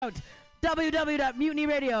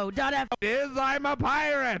www.mutinyradio.fm. Is I'm a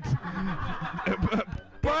pirate.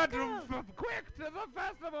 But quick to the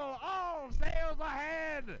festival, all sails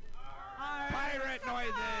ahead. Pirate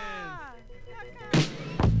noises.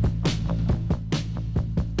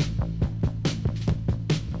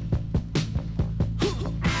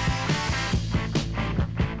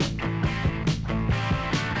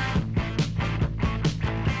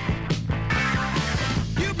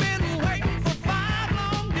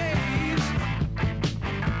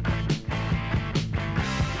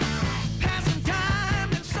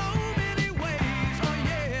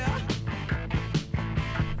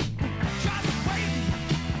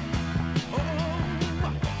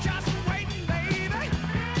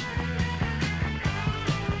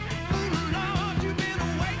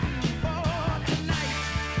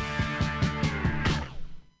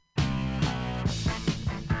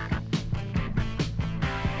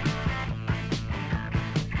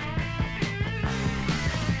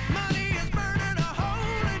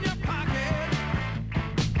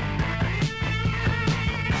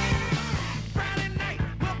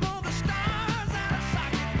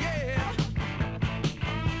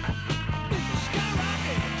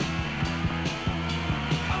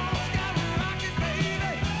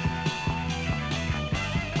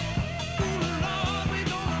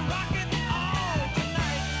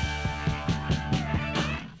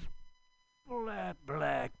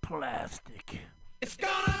 Black plastic. It's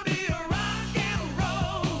gonna be a rock and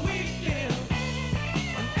roll weekend.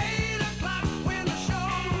 From 8 o'clock when the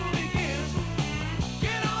show begins.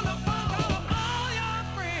 Get on the phone, call all your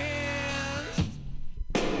friends.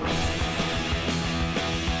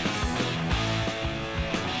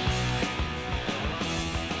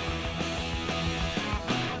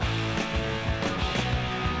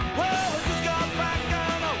 Well, we just got back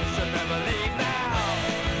and I should never leave now.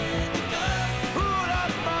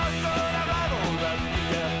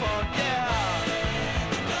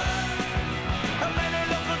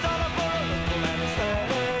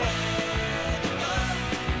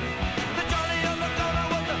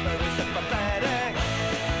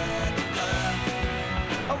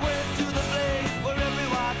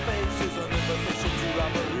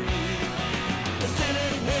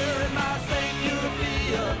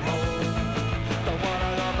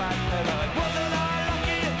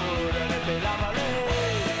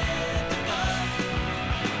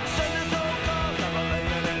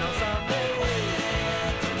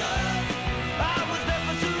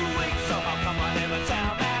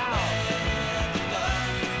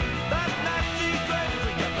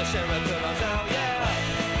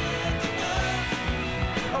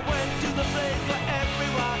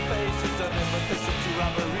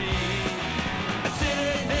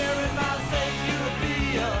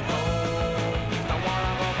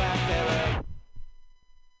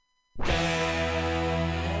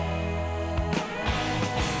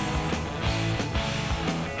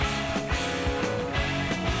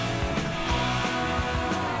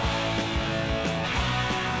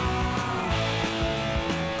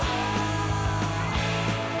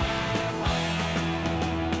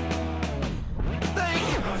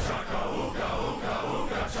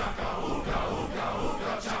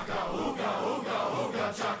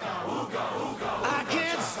 I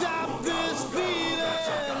can't stop this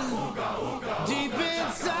feeling deep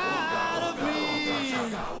inside of me.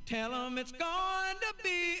 Tell 'em it's going to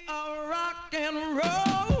be a rock and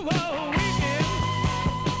roll weekend.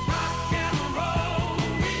 Rock and roll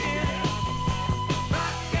weekend.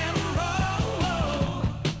 Rock and roll.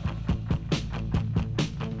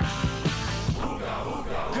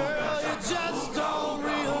 Girl, you just don't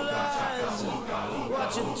realize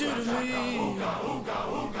what you do to me.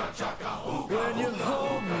 When you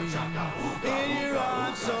hold me in your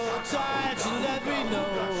arms so tight, you let me know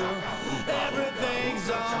everything's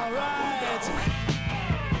alright.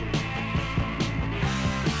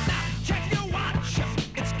 Now check your watch,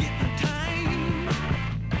 it's getting time.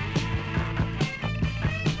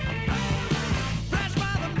 Flash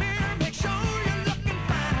by the mirror, make sure you're looking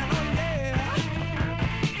fine, oh yeah.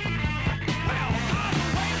 Well, cars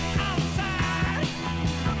are waiting outside.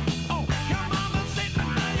 Oh, your mama's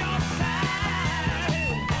sitting by your side.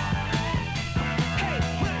 Hey,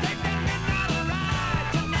 we'll take that midnight ride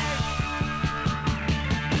tonight.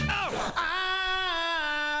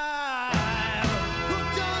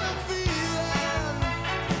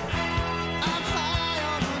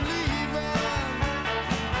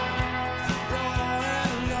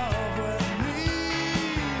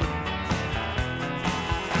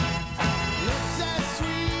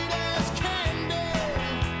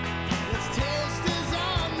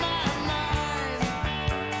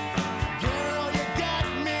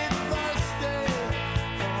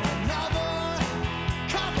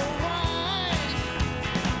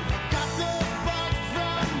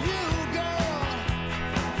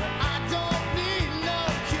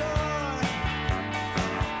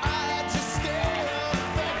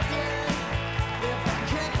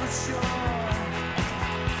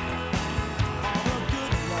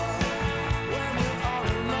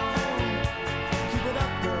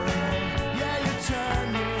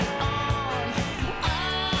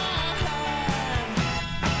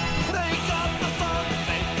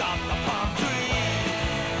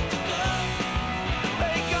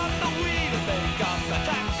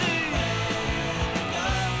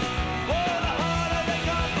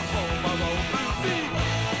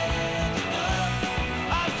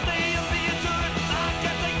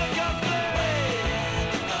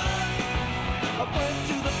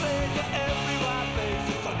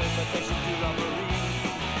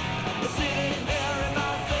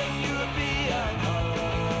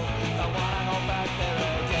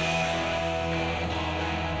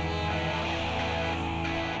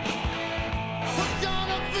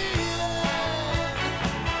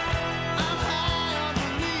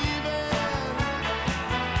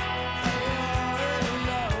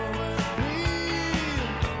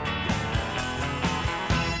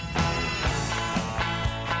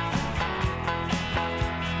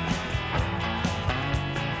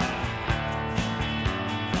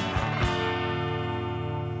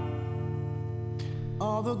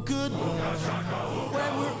 all the good love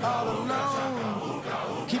when we're all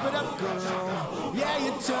alone. Keep it up, girl. Yeah,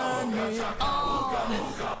 you turn me on.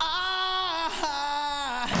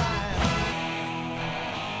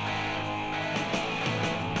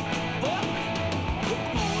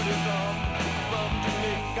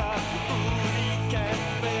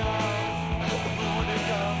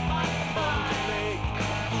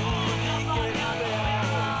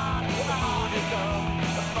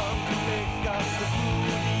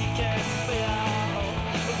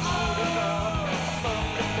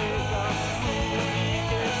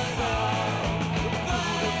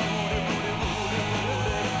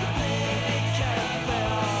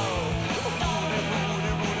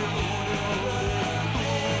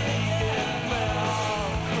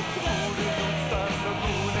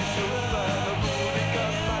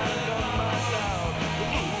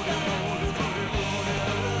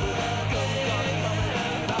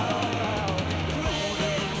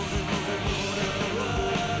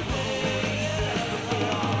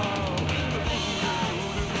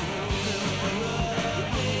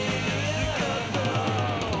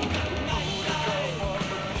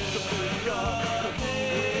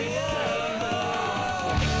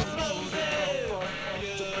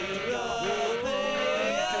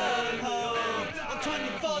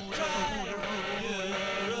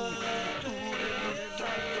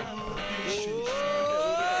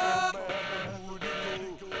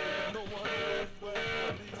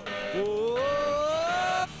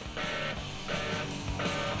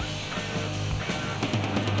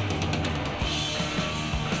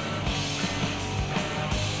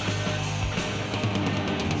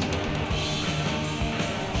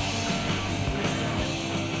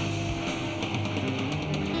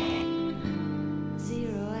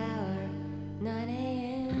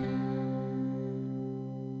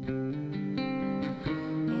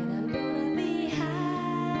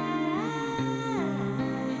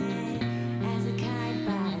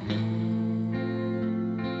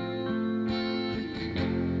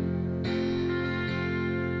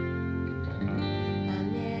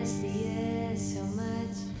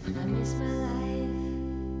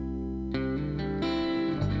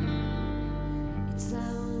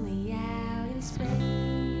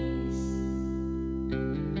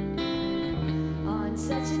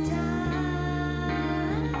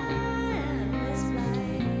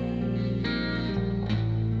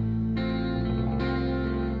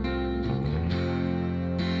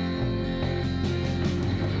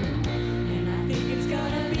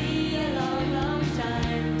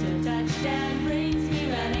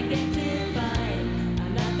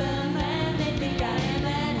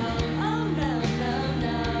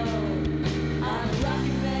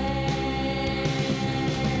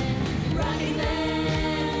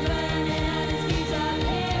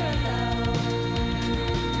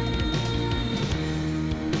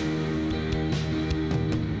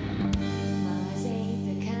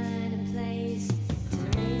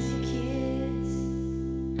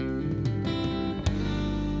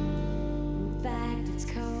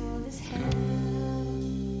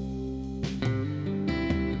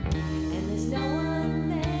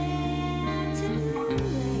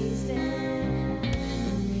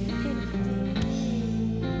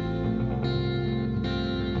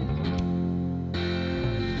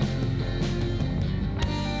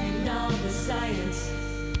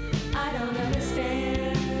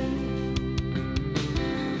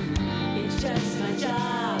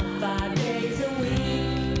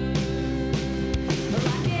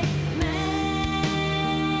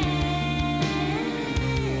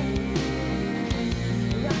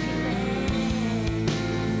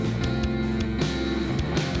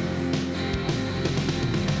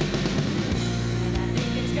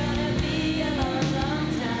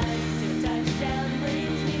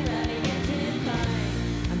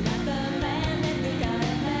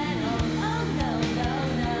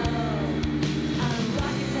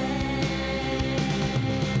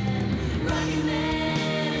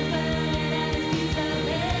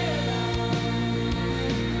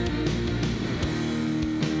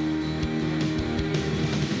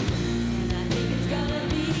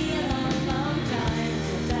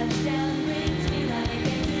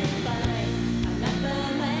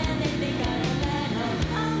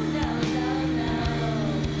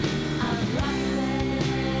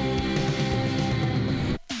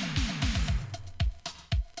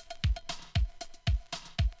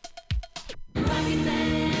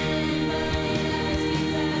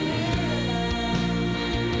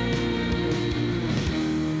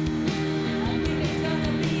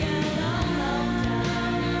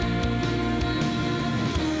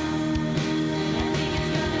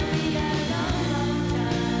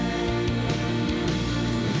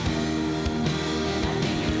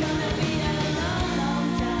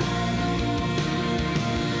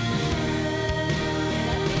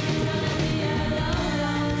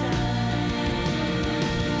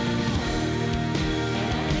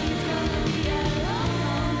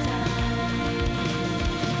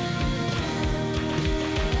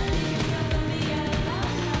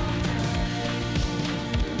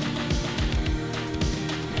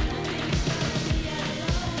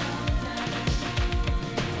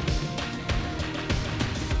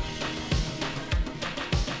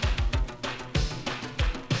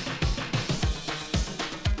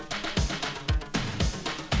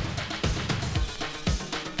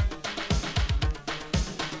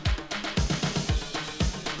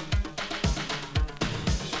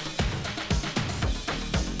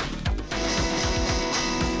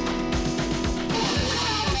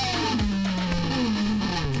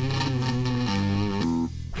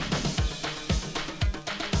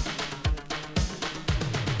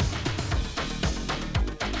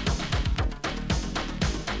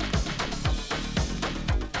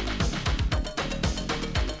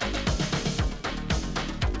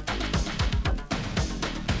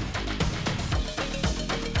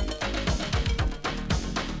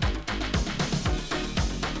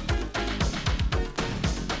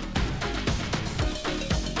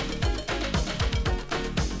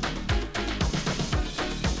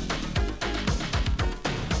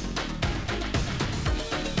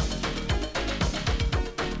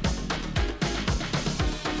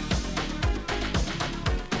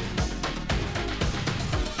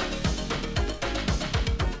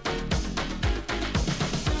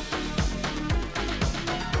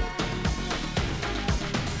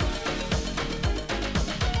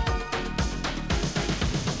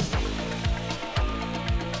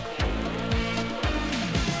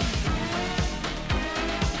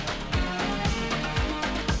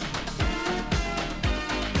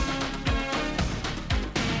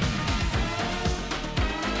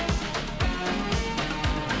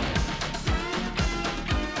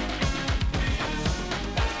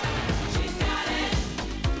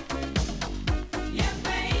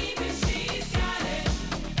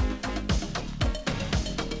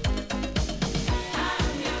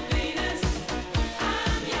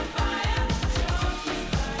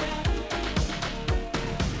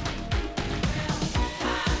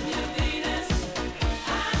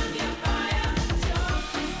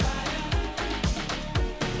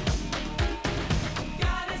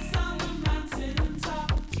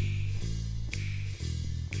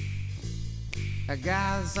 A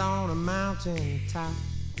guy's on a mountain top,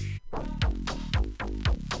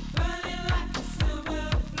 Burning like a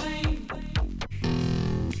silver flame.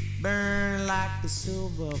 burn like a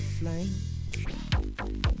silver flame.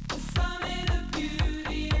 The summit of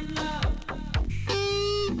beauty and love.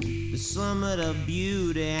 The summit of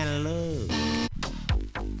beauty and love.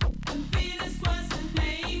 And Venus was her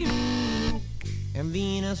name. And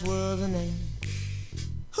Venus was her name.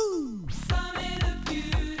 Whoo! Summit of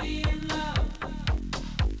beauty and love.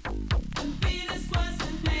 And Venus was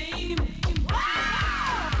her name.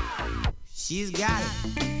 She's got it.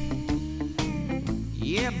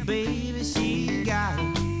 Yeah, baby, she got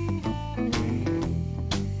it.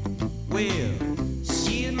 Well,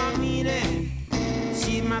 she's my meaning.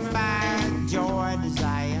 She's my fire, joy,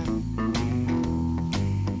 desire.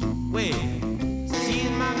 Well,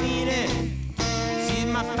 she's my meaning. She's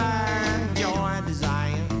my fire, joy,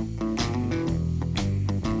 desire.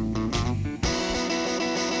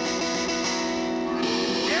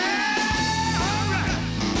 Yeah, all right.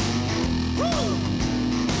 Woo!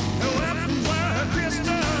 Her weapons were her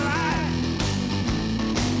crystalline,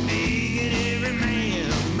 making every man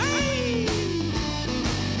mad.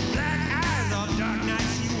 Black eyes on dark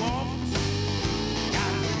nights she walks.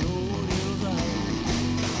 Got the road hills ahead.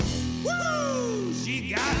 Woo! She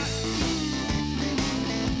got it.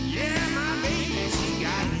 Yeah, my baby, she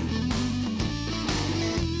got it.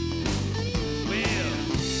 Well,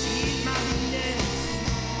 she's my weakness.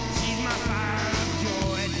 She's my fire of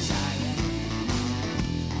joy, desire.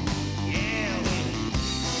 Yeah, well,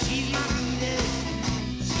 she's my weakness.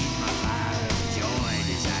 She's my fire of joy,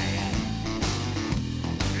 desire.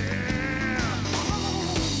 Yeah.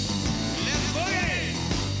 Let's boogie.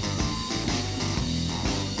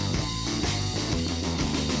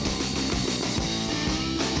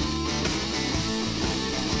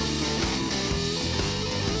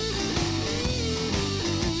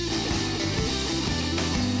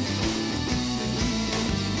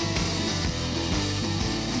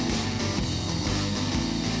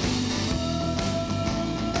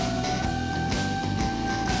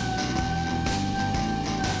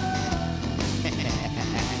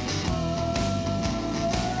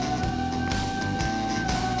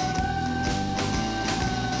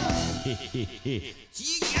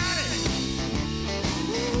 She got it.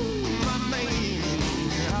 Ooh, my man.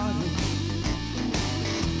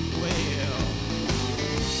 Well,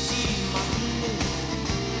 she's my weakness.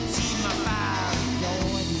 She's my fire,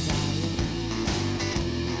 joy, desire.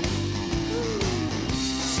 Ooh,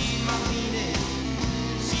 she's my weakness.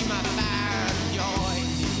 She's my fire, joy,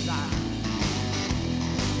 desire.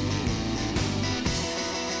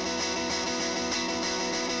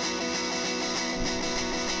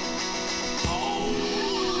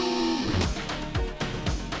 Oh.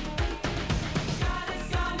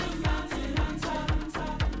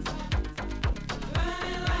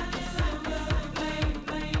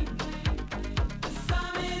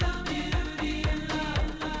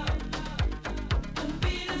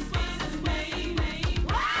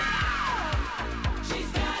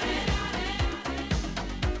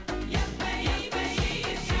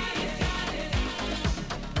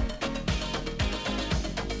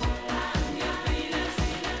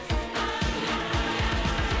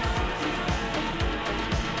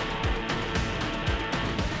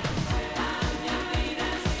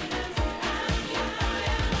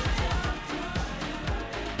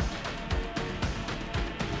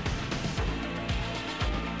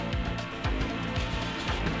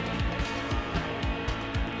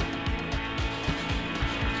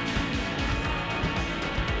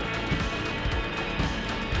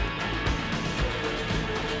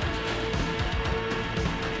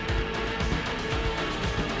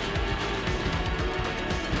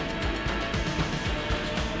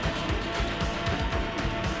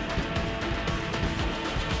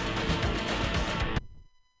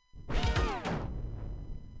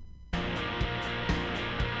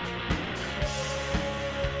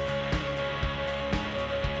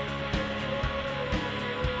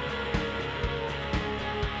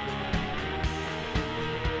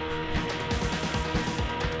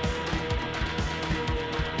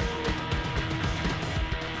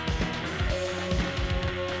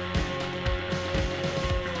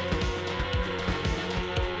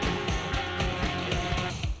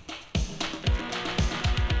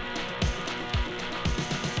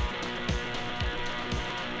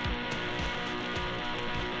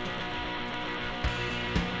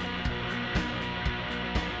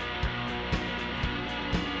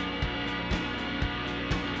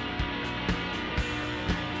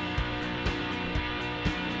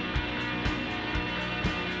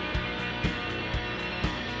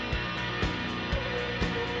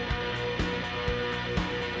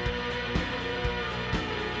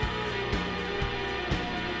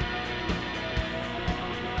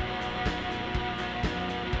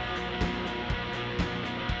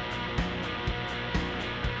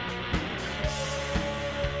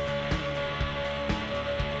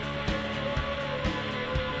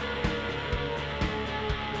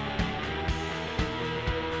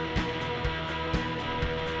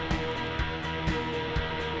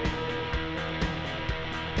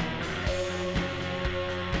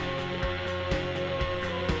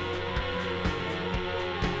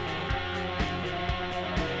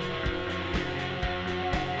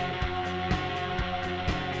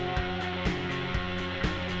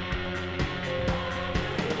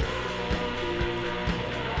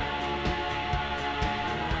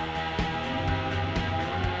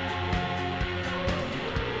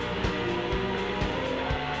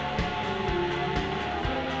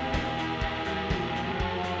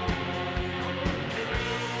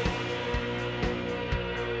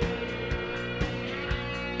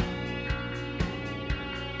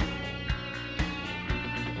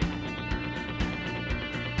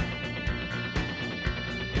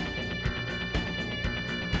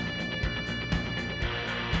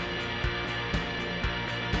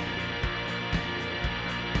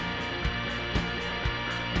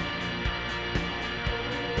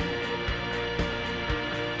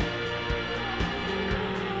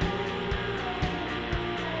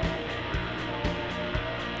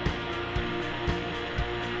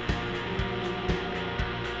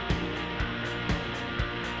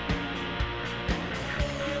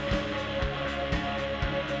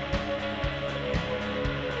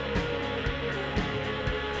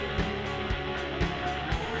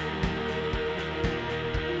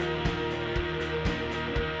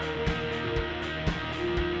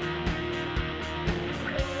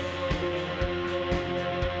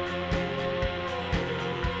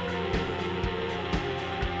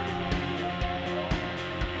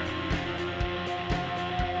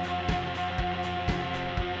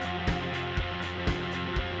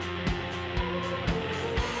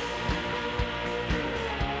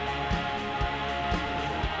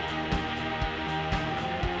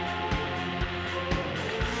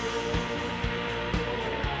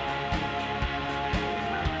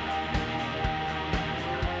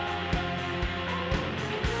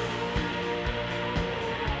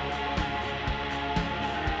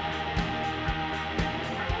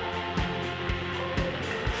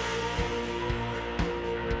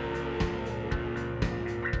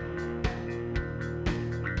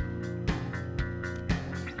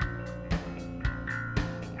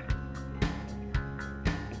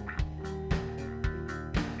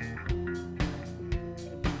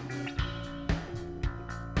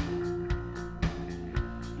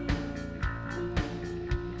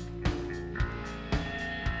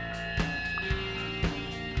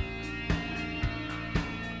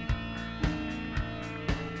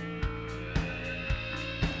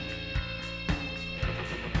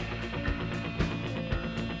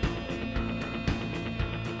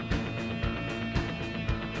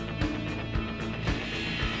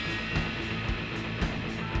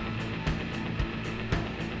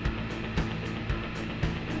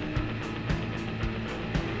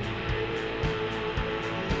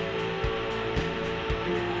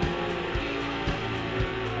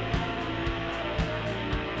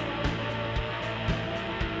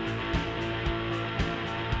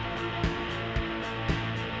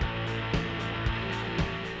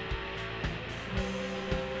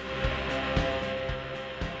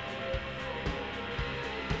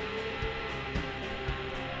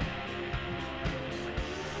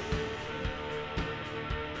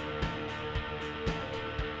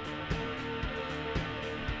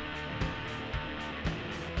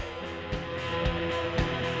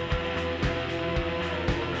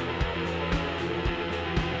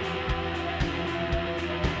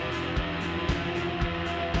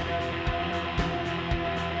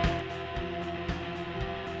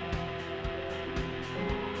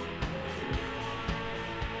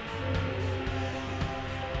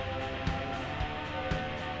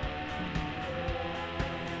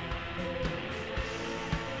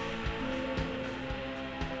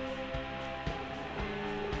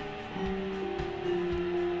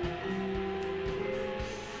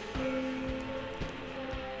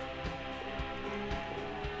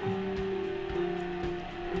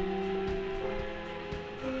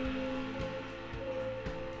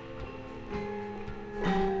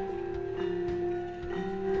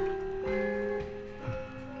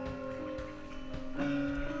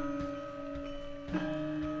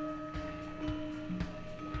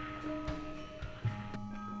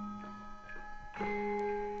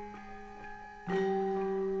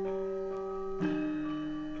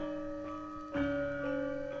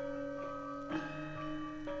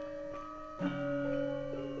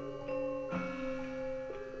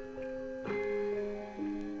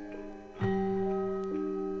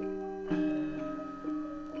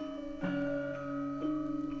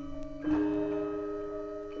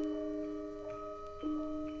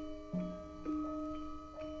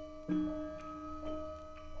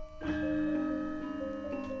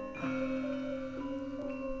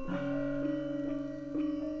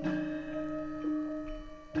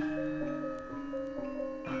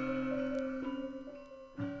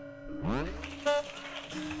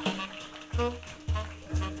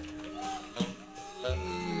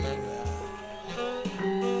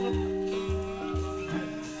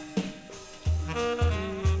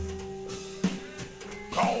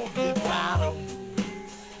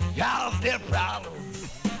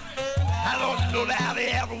 No doubt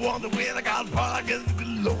everyone that win, I got pockets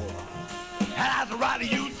galore. And that's right,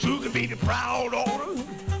 you too can be the proud owner.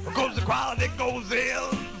 Because the quality goes in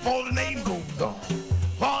before the name goes on.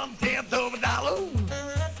 1/10 of a dollar,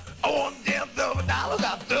 1/10 of a dollar,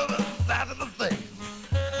 got 7 sides of the thing.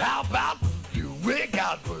 How about perfume? We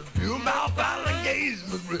got perfume, how about an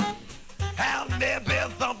engagement ring? How there be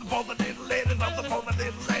something for the little ladies, something for the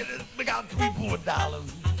little ladies. We got $3-4.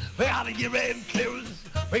 We got a year-end clearance.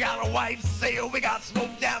 We got a white sale. We got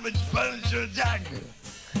smoke damage furniture jacket.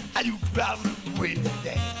 And you can probably wait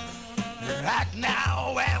today. Act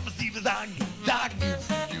now and receive as I give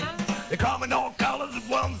for you. They come in all colors and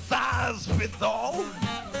one size fits all.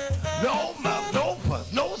 No mess, no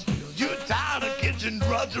fuss, no spills. You're tired of kitchen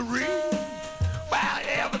drudgery. Well,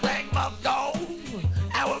 everything must go.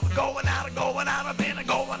 And we're going out of business,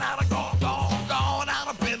 going out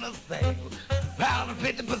of business sale. Pound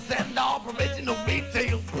 50% off original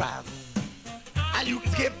retail price. And you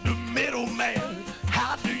can skip the middleman.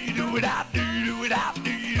 How do you do it? How do you do it? How do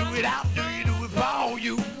you do it? How do you do it for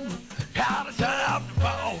you? How to turn up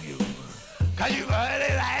for you? Cause you heard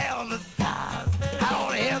it all the time. I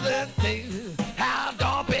don't hear the thing. How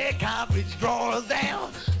don't pick college drawers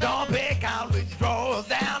down. Don't pick college drawers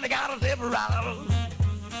down. They got a zipper out.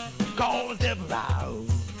 Call a zipper out.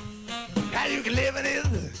 How you can live in it,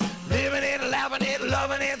 laughing it,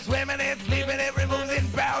 loving it, swimming it, sleeping it, removing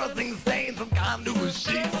embarrassing stains from conduit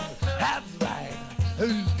sheets. That's right.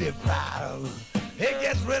 Who's deprived? It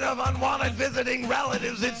gets rid of unwanted visiting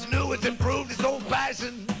relatives. It's new, it's improved, it's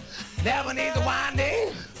old-fashioned. Never needs a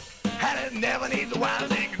winding. And it never needs a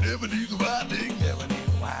winding. Never needs a winding. Never needs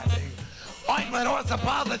a winding. Ointment or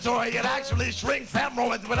suppository, it actually shrinks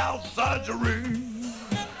hemorrhoids without surgery.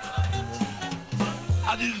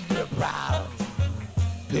 I just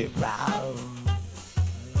be proud.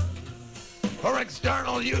 For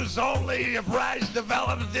external use only, if rash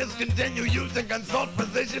develops, discontinue use and consult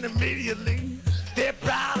physician immediately. Stay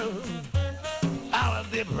proud. I'll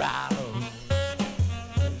stay proud.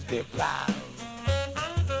 Stay proud.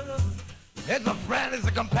 It's a friend, it's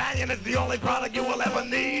a companion, it's the only product you will ever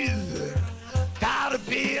need. Tired of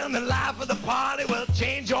being the life of the party? Well,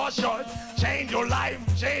 change your shorts, change your life,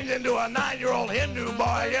 change into a 9-year-old Hindu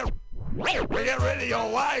boy. Get rid of your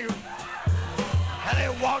wife, and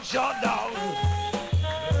then walk your dog.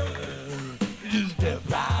 Just stay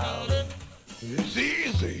proud. It's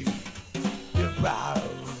easy. Stay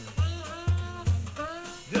proud.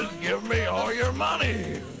 Just give me all your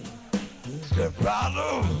money. Stay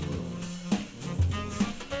proud.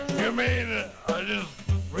 You mean I just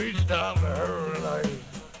reached down to her and I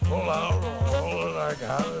pull out all that I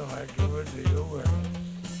got and I give it to you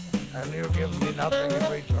and you give me nothing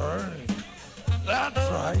in return? That's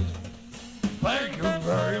right. Thank you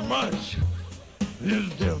very much.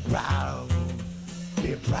 Just be proud.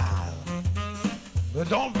 Be proud. But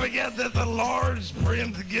don't forget that the large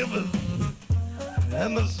print giveth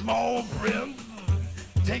and the small print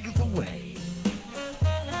taketh away.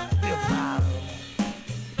 Be proud.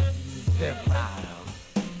 Be proud.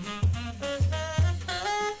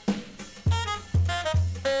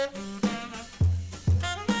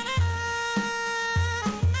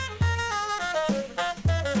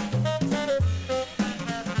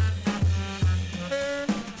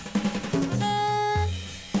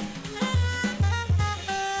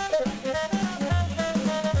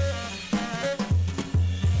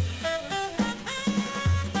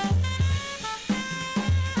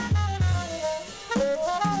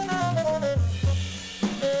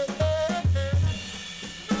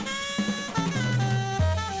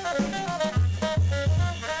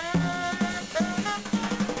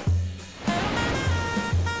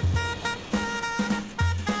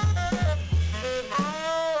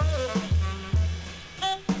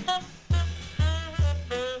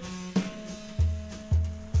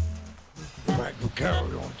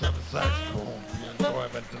 Carry on to the saxophone for your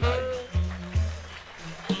enjoyment tonight.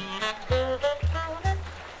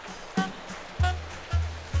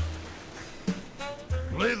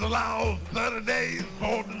 Please allow 30 days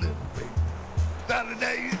for delivery. 30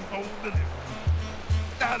 days for delivery.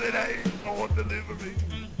 30 days for delivery.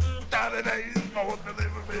 30 days for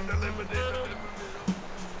delivery. Delivery.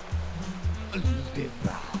 Step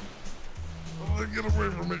out. Get away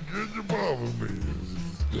from me, kid. You bother me.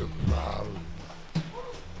 Step out.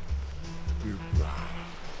 Be proud.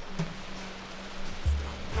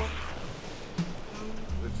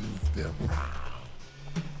 Step proud.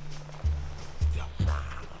 Step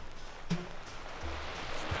proud.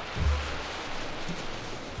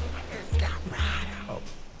 Step proud.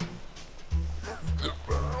 Step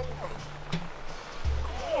proud.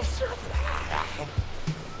 Oh, step proud.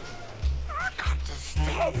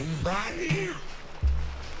 Friday.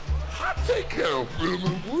 I take care of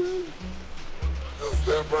business, please. Just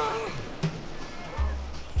step out.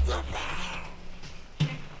 Step out.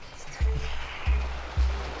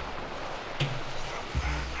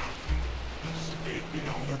 Meet me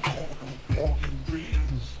on the corner of pork and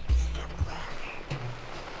beans. Step out.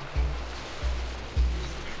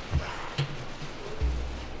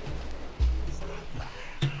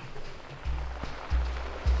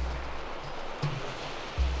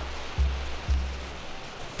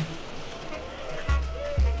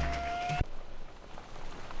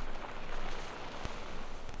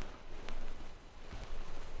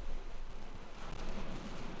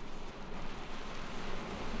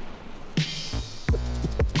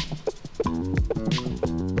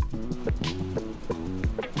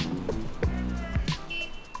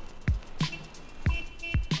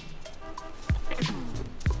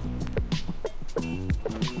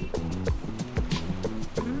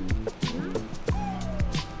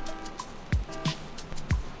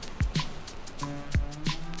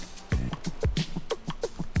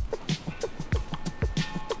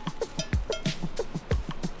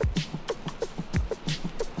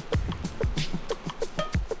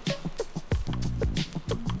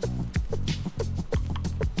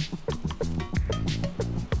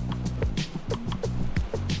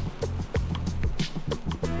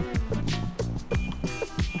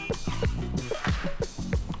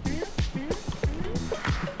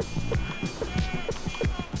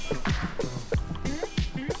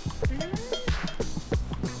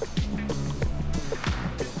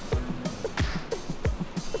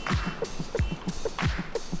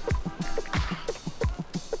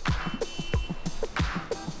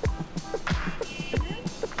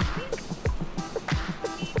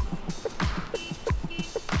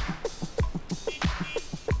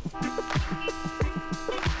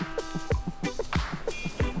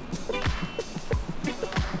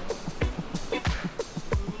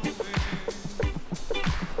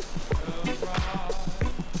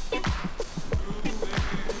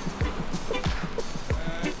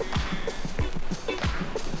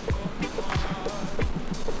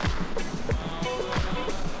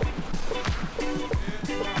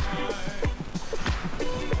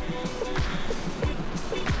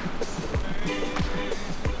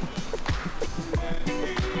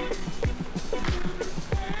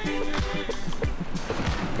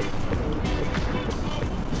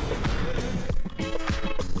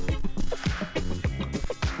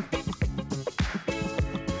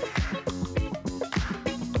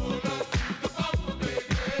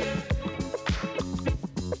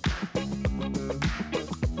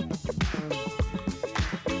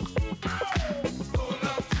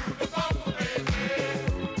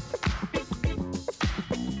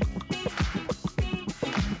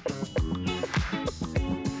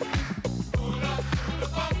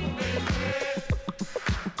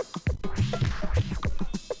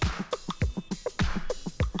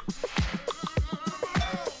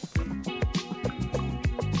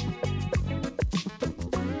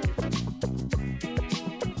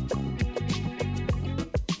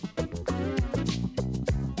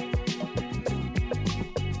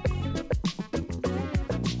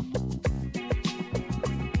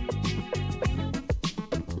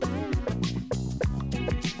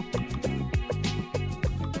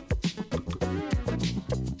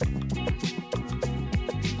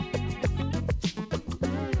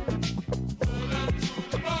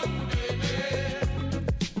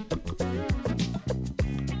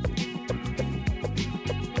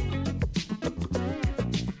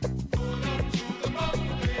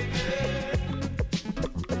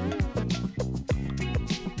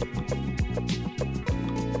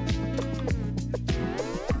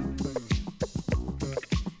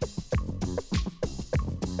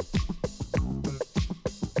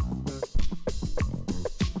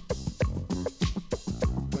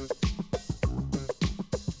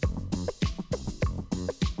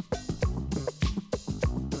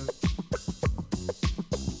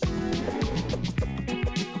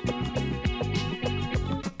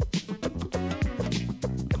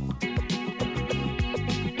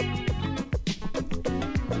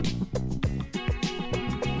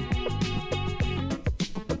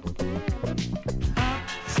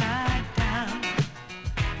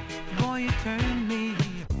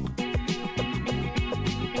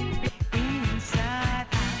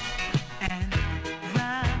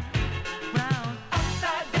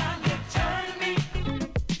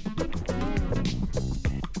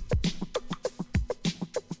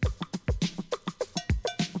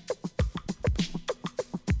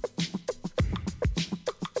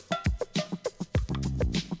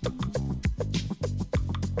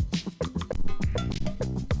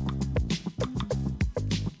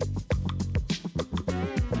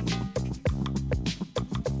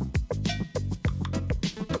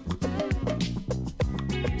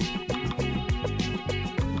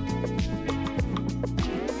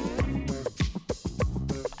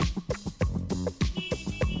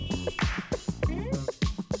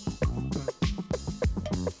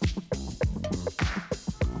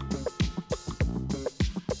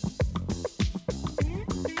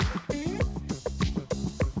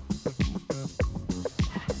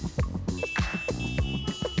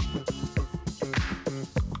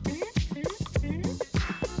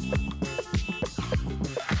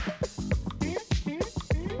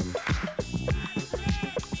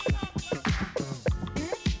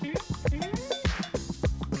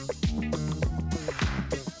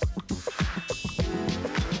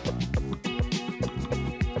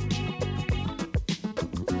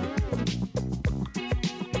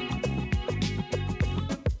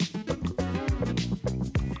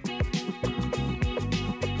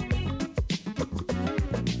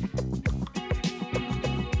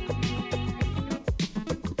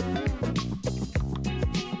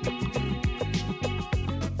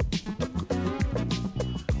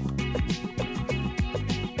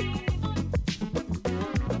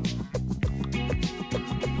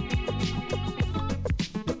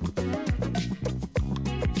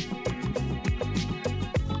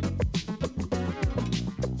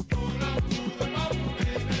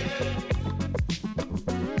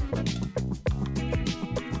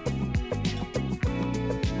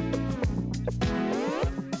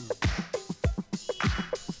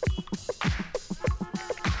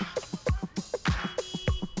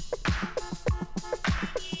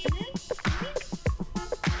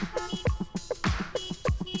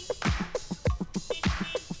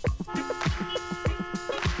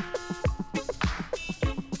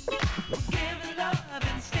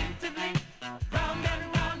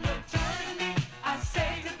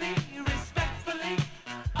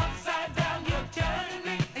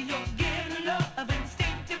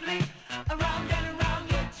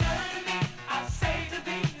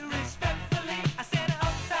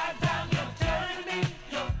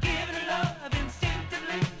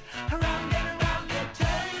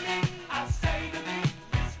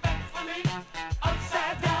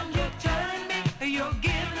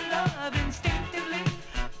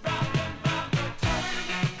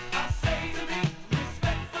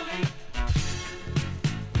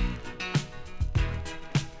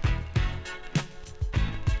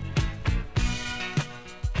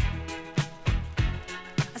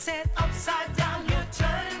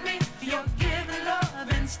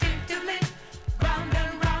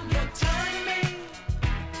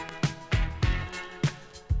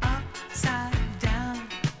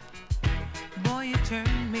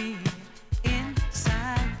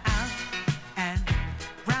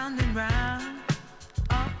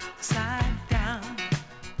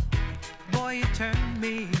 Boy, you turn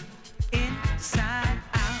me inside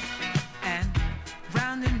out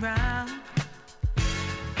and round.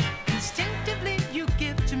 Instinctively you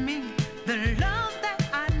give to me the love that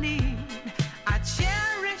I need. I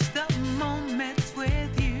cherish the moments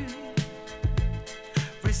with you.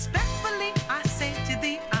 Respectfully I say to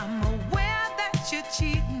thee, I'm aware that you're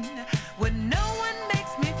cheating when no one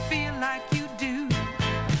makes me feel like you do.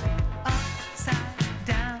 Upside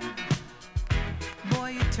down, boy,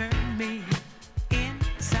 you turn me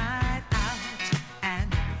inside out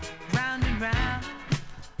and round.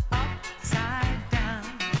 Upside down,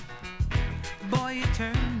 boy, you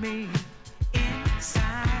turn me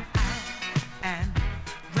inside out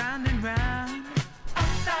and round.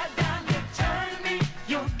 Upside down, you turn me.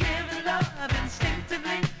 You're giving love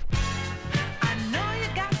instinctively. I know you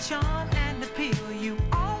got charm and appeal. You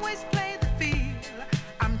always play the field.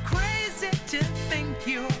 I'm crazy to think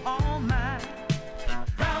you're all mine.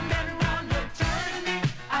 Round and round, you turn me.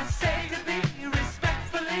 I say to thee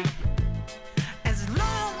respectfully, as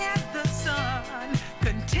long as the sun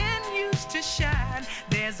continues to shine,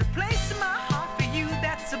 there's a place in my heart for you.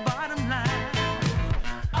 That's the bottom line.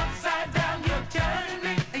 Upside down, you turn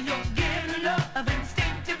me. You're giving love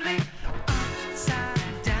instinctively.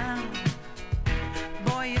 Upside down,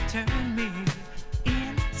 boy, you turn me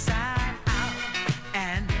inside out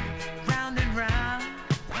and round.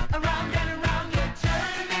 Around and around, you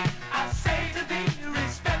turn me. I say to thee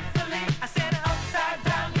respectfully, I said upside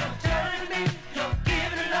down, you turn me. You're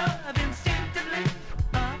giving love instinctively.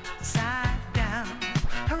 Upside down,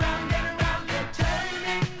 around and around, you turn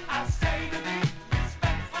me. I say to thee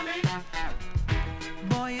respectfully,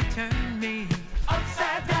 boy, you turn me.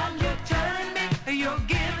 Upside down, you turn me. You're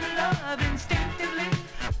giving love instinctively.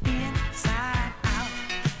 Inside out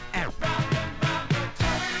and round, you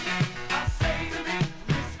turn me. I say to thee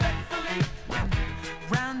respectfully,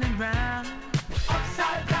 round and round.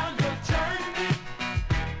 Upside down, you turn me.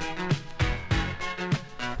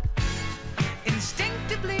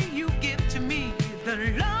 Instinctively you give to me the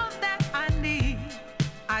love that I need.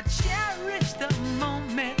 I cherish the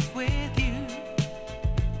moments with you.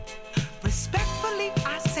 Respectfully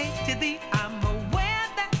I say to thee, I'm aware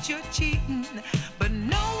that you're cheating, but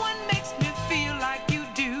no one makes me feel like you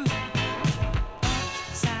do.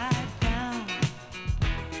 Upside down,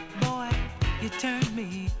 boy, you turn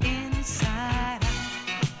me inside out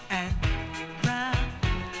and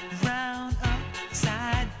round,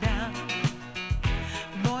 upside down.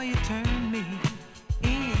 Boy, you turn me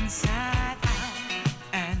inside out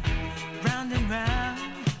and round,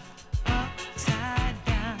 upside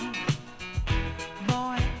down.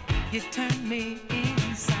 Boy, you turn me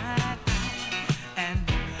inside out and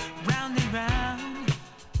round,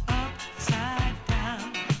 upside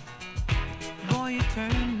down. Boy, you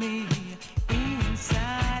turn me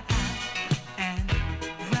inside out and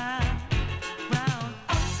round,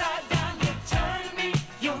 upside down. You turn me.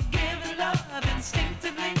 You're giving love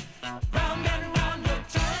instinctively. Round and round, you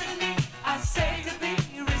turn me. I say to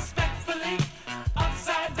thee respectfully,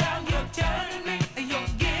 upside down, you turn me.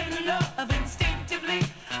 You're giving love instinctively.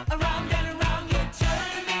 Around and around, you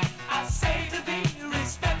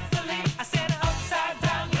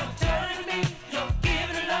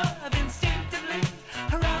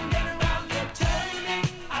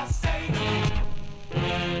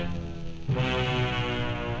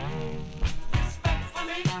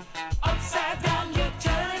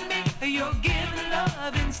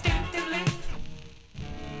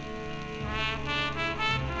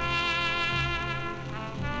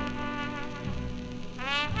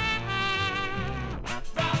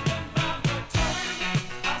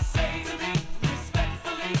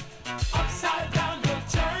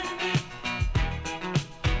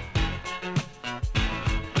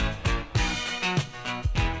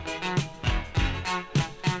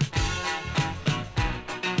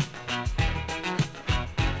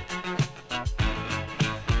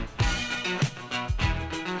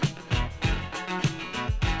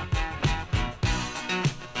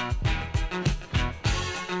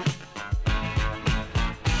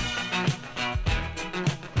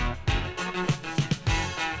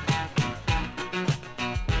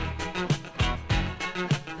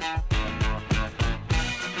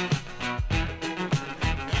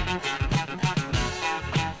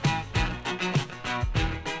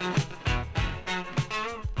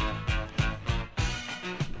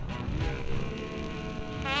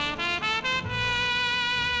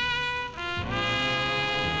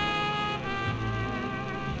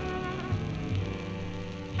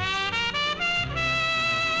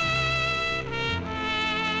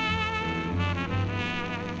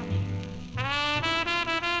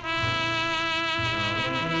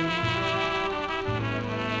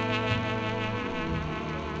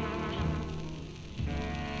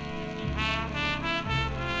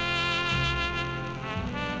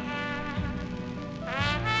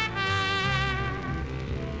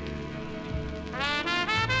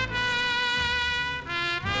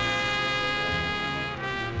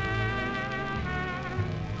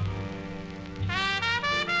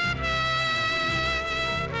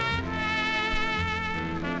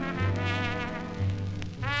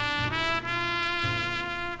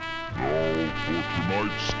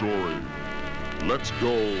tonight's story. Let's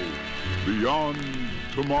go beyond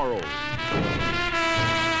tomorrow.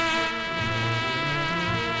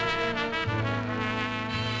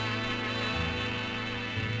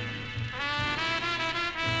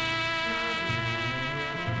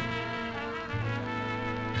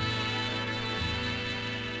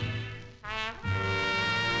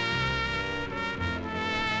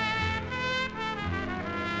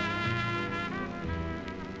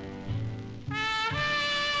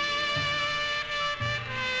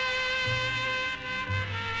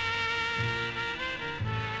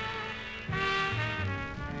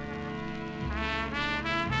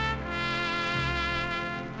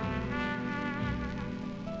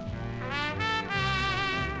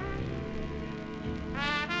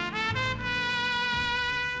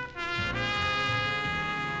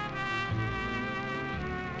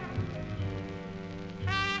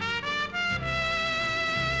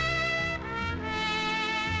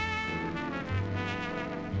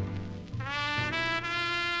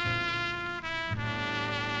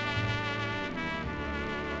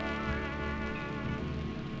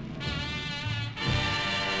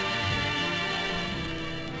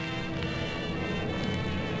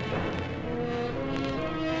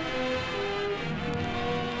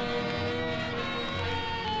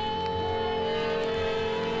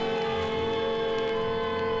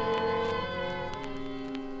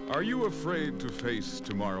 Are you afraid to face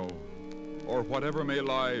tomorrow, or whatever may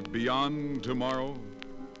lie beyond tomorrow?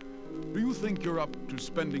 Do you think you're up to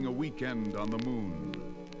spending a weekend on the moon,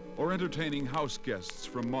 or entertaining house guests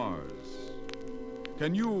from Mars?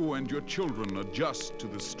 Can you and your children adjust to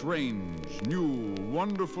the strange, new,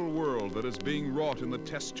 wonderful world that is being wrought in the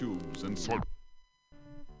test tubes and so?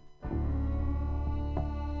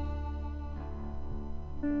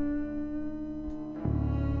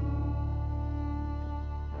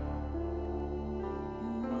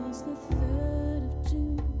 The 3rd of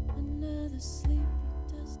June, another sleepy,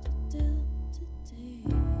 dusty Delta day.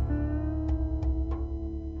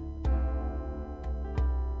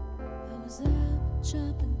 I was out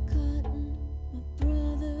chopping cotton, my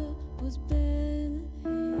brother was baling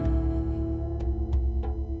hay.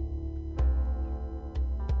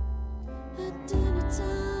 At dinner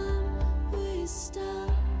time, we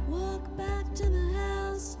stopped, walk back to the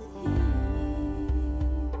house to eat.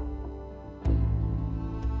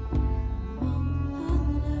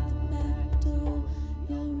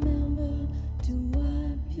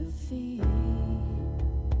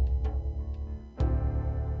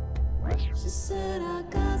 She said, I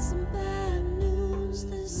got some bad news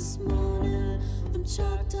this morning from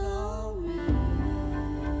Choctaw Ranch.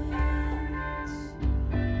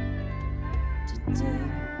 Today,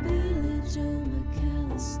 Billy Joe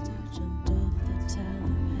McAllister jumped off the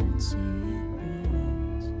Tallahatchie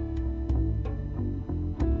Bridge.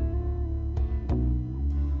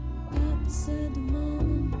 Papa said to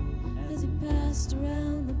Mama as he passed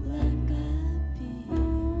around the black-eyed peas.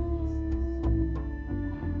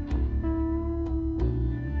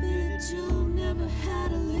 Joe never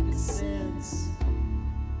had a lick of sense.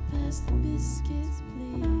 Pass the biscuits,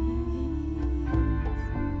 please.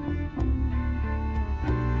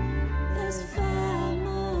 There's 5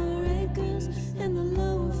 more acres in the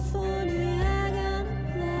lower 40 I gotta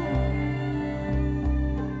plow.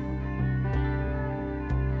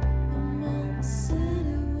 My mama said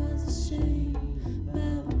it was a shame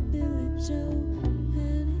about Billy Joe.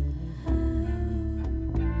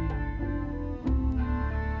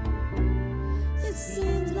 It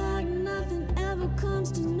seems like nothing ever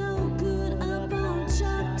comes to no good up on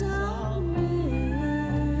Choctaw Ridge.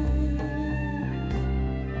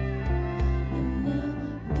 And now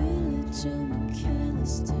Billy Joe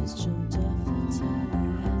McAllister's jumped off the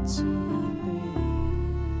Tallahatchie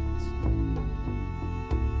Bridge.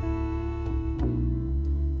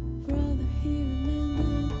 Brother, he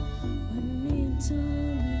remembered when me and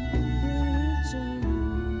Tom and Billy Joe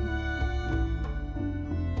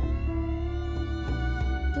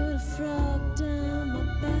put a frog down my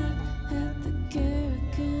back at the Garrett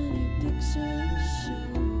County Picture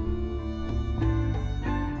Show.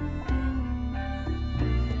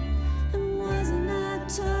 And wasn't I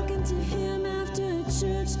talking to him?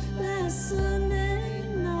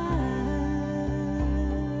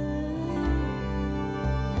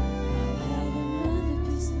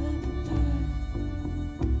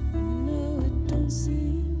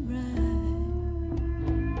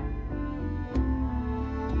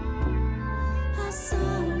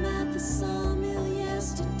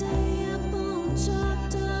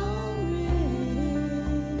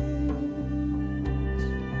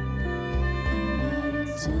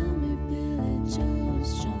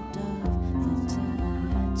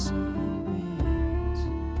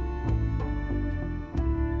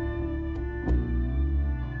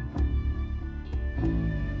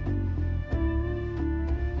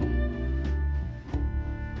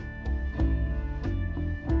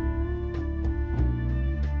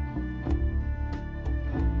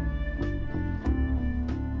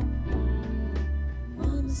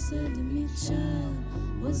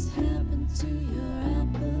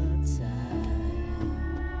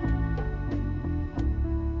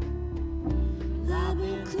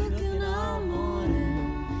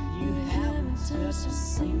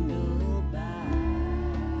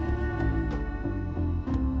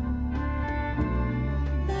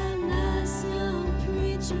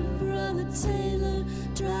 tailor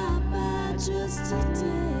drop by just today.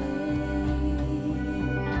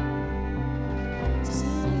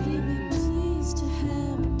 Said he'd be pleased to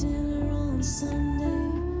have dinner on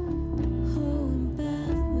Sunday. Oh, and by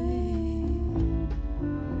the way,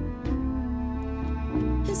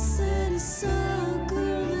 he said he saw a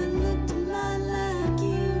girl that looked a lot like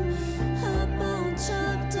you up on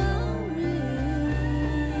Choctaw Ridge.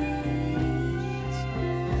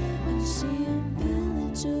 And she and Billy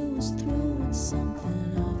Joe was throwing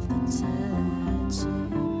something off the Tallahatchie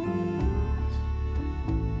Bridge.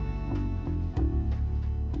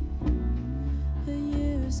 A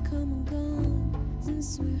year has come and gone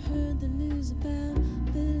since we heard the news about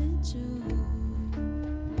Billy Joe.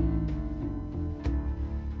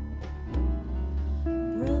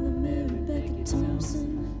 Brother Mary Beckett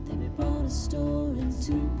Thompson, they bought a store in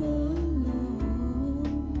Tupelo.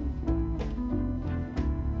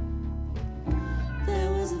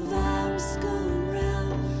 There was a virus going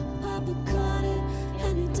round, Papa caught it,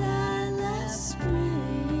 and he died last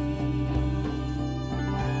spring.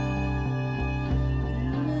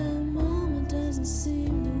 And now Mama doesn't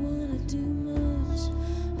seem to want to do much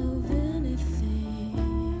of anything.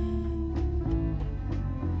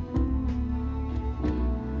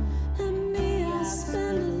 And me, I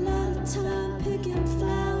spend a lot of time picking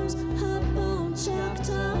flowers up on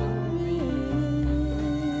Choctaw Ridge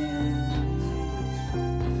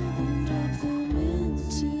and drop them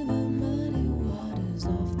into the muddy waters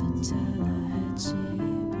off the Tallahatchie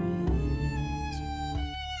Bridge.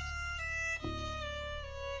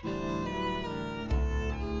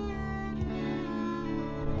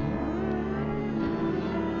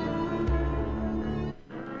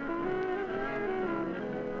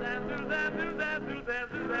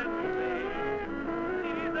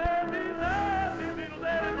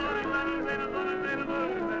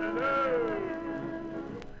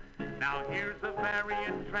 Now here's a very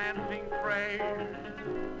entrancing phrase.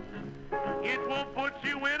 It will put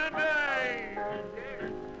you in a daze.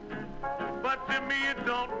 But to me it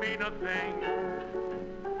don't mean a thing,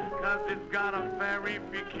 'cause it's got a very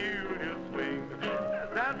peculiar swing.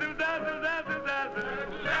 Zazu, zazu, zazu, zazu.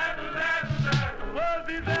 Zazu, zazu, zazu.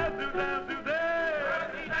 Wuzzy, zazu, zazu, zazu.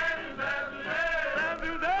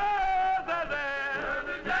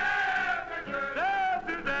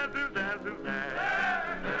 Zazu, zazu, zazu.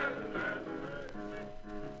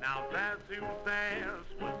 Now Zazu Zaz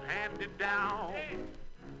was handed down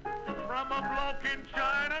from a bloke in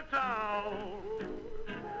Chinatown.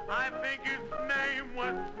 I think his name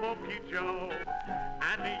was Smokey Joe,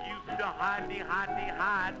 and he used to hide the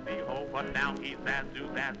ho, but now he's Zazu,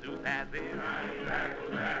 Zazu, Zazu.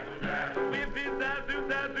 With his Zazu,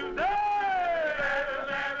 Zazu, Zazu.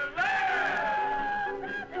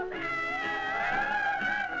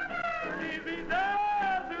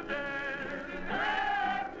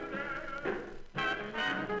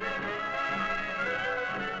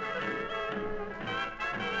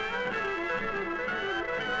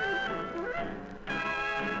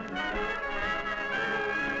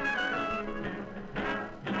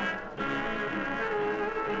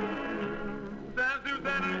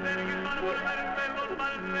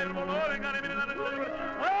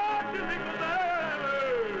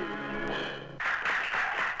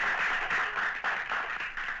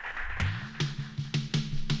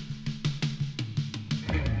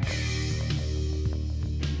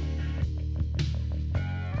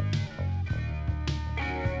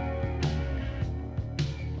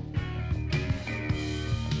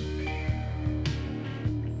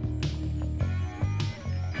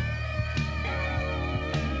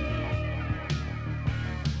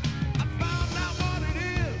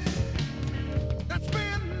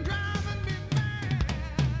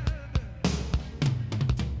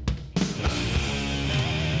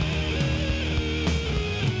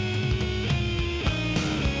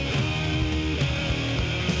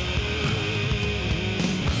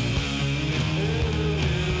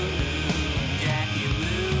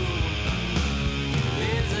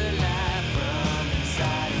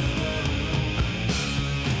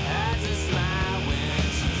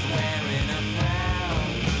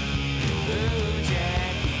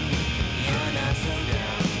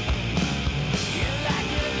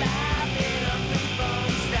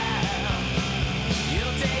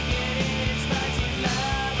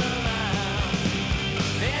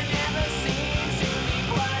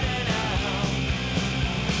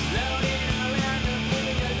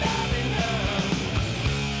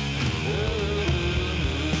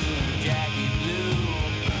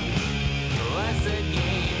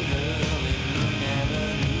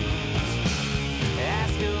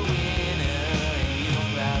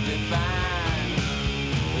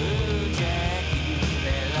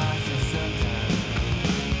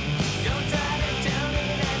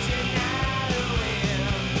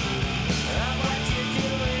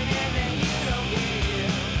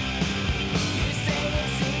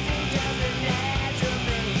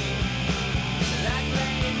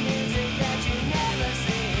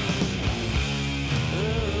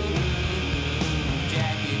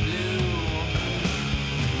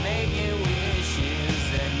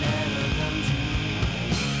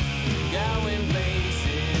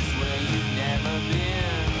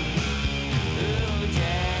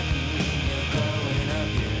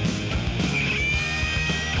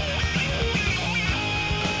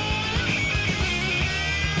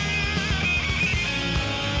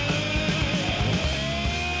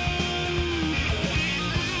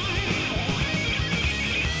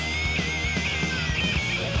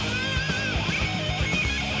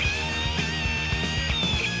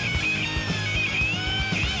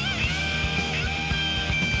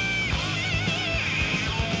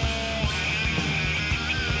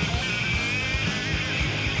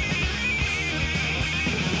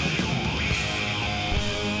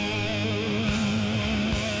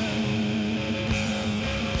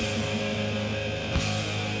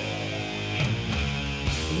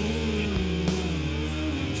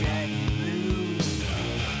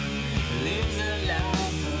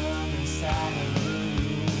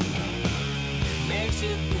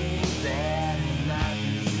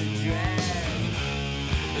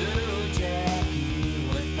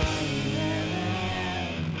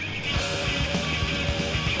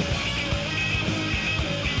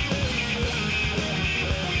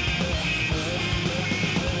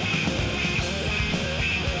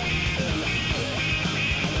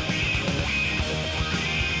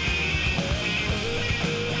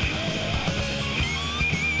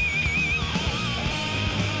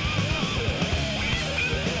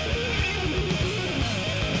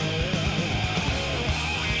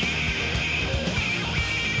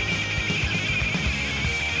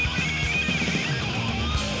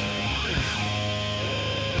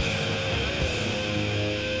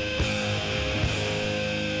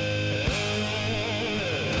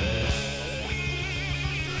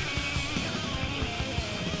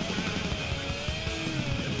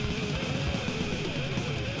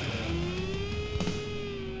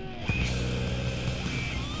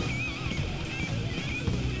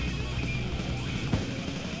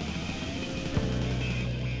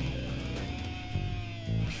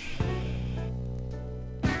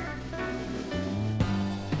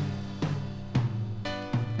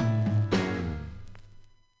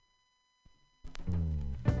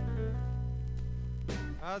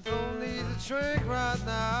 I don't need a drink right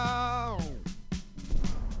now.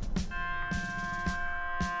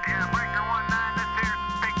 Yeah, Breaker 19, this here's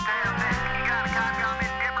Big Tail Nick. You got a copy on this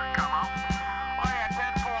skipper? Come on. Oh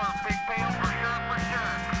yeah, 10-4, Big Tail, for sure.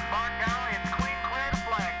 By golly, it's clean clear to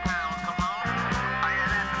Flagtown, come on. Oh yeah,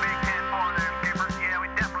 that's the Big 10-4 there, skipper. Yeah, we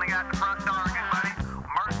definitely got the front door again, buddy.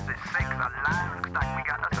 Mercy sakes alive, looks like we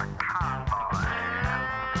got us a convoy.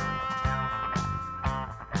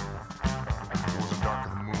 It was a dark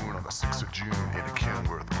of the moon on the 6th of June in a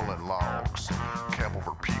Kenworth pulling logs. Cab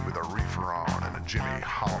over Pete with a reefer on and a Jimmy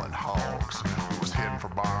hauling hogs. We was heading for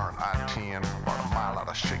bar on I-10 about a mile out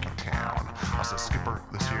of Shaky Town. I said, Skipper,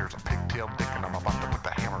 this here's a pigtail dick and I'm about to put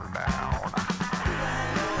the hammer down.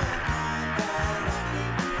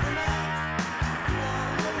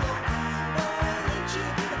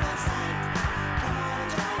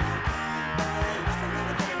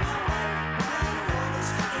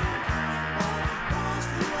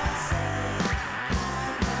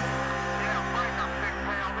 Yeah, Breaker, Big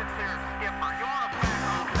Tail, this here's skipper. You wanna back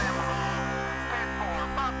off them hogs? 10-4,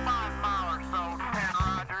 about 5 mile or so, 10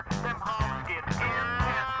 Roger. Them hogs get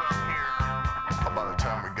intense up here. By the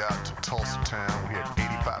time we got to Tulsa town, we had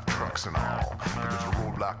 85 trucks in all. There was a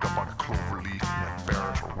roadblock up on a clover leaf and the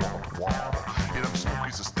barrels were wall to wall. Yeah, them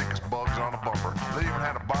smokies as thick as bugs on a bumper. They even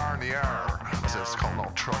had a bar in the air. I said, it's called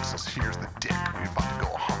no trucks, says, here's the dick. We about to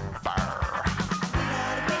go hunt fire.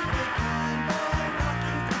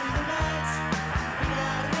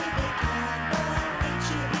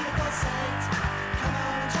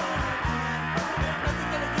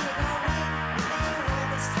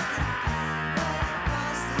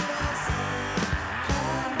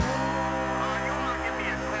 You wanna give me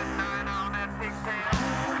a 10-9 on that Big Tail?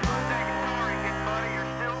 Negatory, kid, buddy,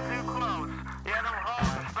 you're still too close. Yeah, them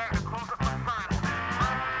hogs are starting to close up my sun.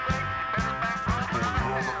 Mercy sakes, you better back off. We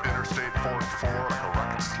rolled up Interstate 44 like a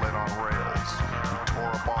rocket sled on rails. We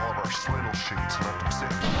tore up all of our swindle sheets and left them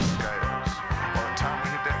sitting on the scales. By the time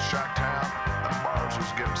we hit that shot town, the bars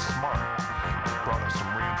was getting smart. We brought up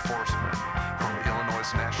some reinforcement from the Illinois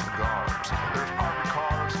National Guards. There's army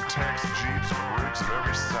cars and tanks and jeeps and rigs of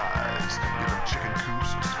every size. Even chicken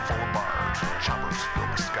coops was full of bars. Choppers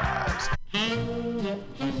filled the skies.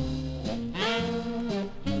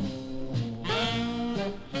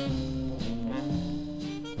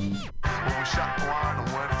 Well, we shot the line and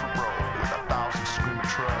went for broke with 1,000 screaming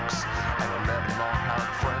trucks and 11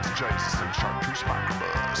 long-hired friends, Jesus and Chartreuse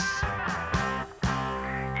microbus.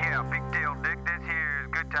 Yeah, Big Tail Dick, this here is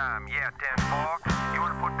good time. Yeah, 10-4. You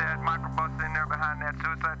wanna put that microbus in there behind that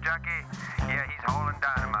suicide jockey? Yeah, he's hauling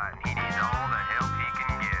dynamite and he needs all the help he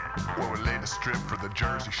can get. Well, we laid a strip for the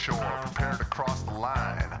Jersey Shore, prepared to cross the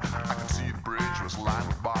line. I could see the bridge was lined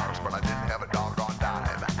with bars, but I didn't have a doggone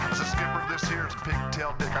dime. I said, Skipper, this here's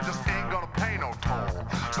pigtail dick. I just ain't gonna pay no toll.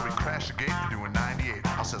 So we crashed the gate doing 98.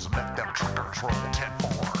 I says, let them truckers roll 10-4.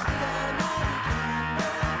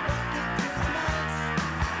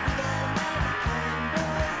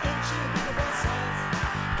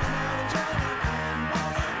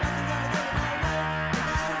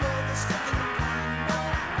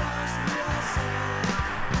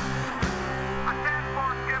 A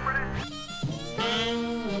 10-4, Skipper, this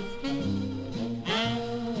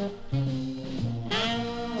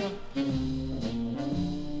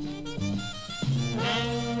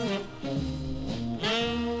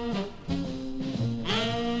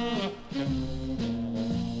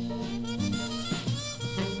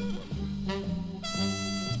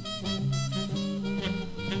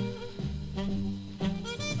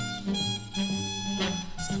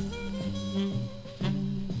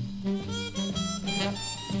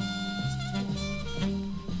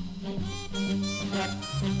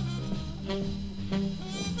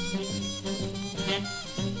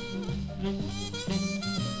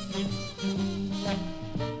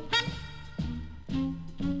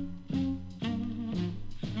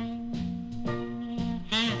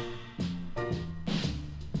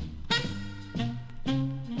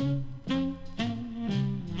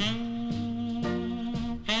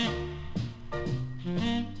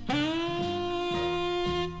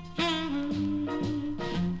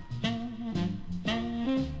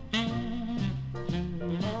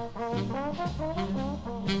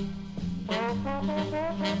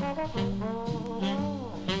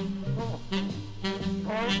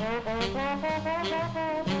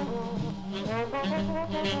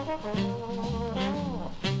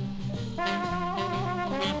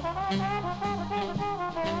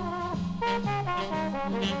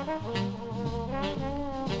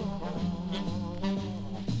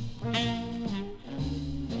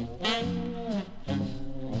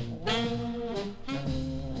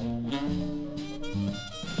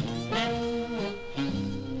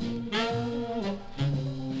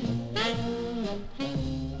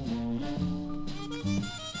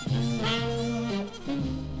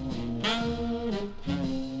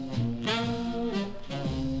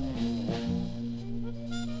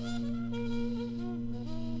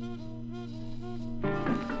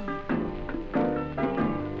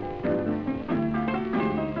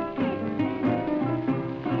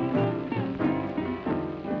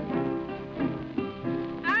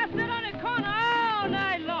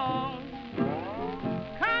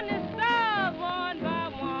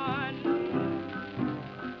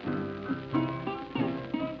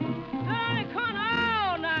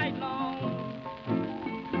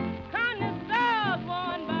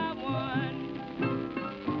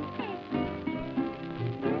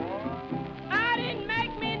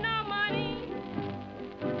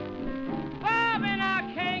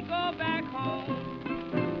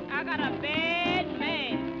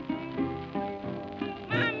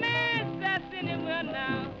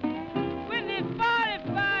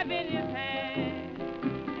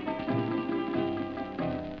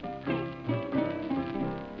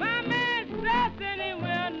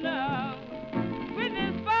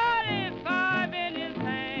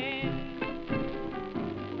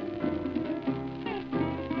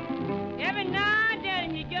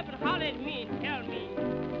at me and tell me,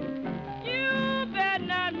 you better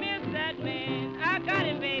not miss that man. I got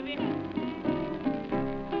him, baby.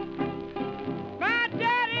 My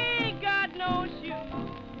daddy ain't got no shoes.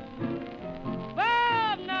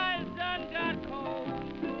 Bob Niles done got cold.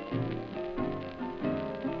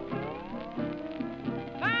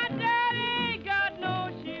 My daddy ain't got no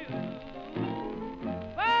shoes.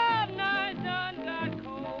 Bob Niles done got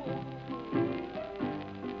cold.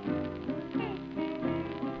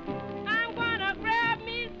 I'm gonna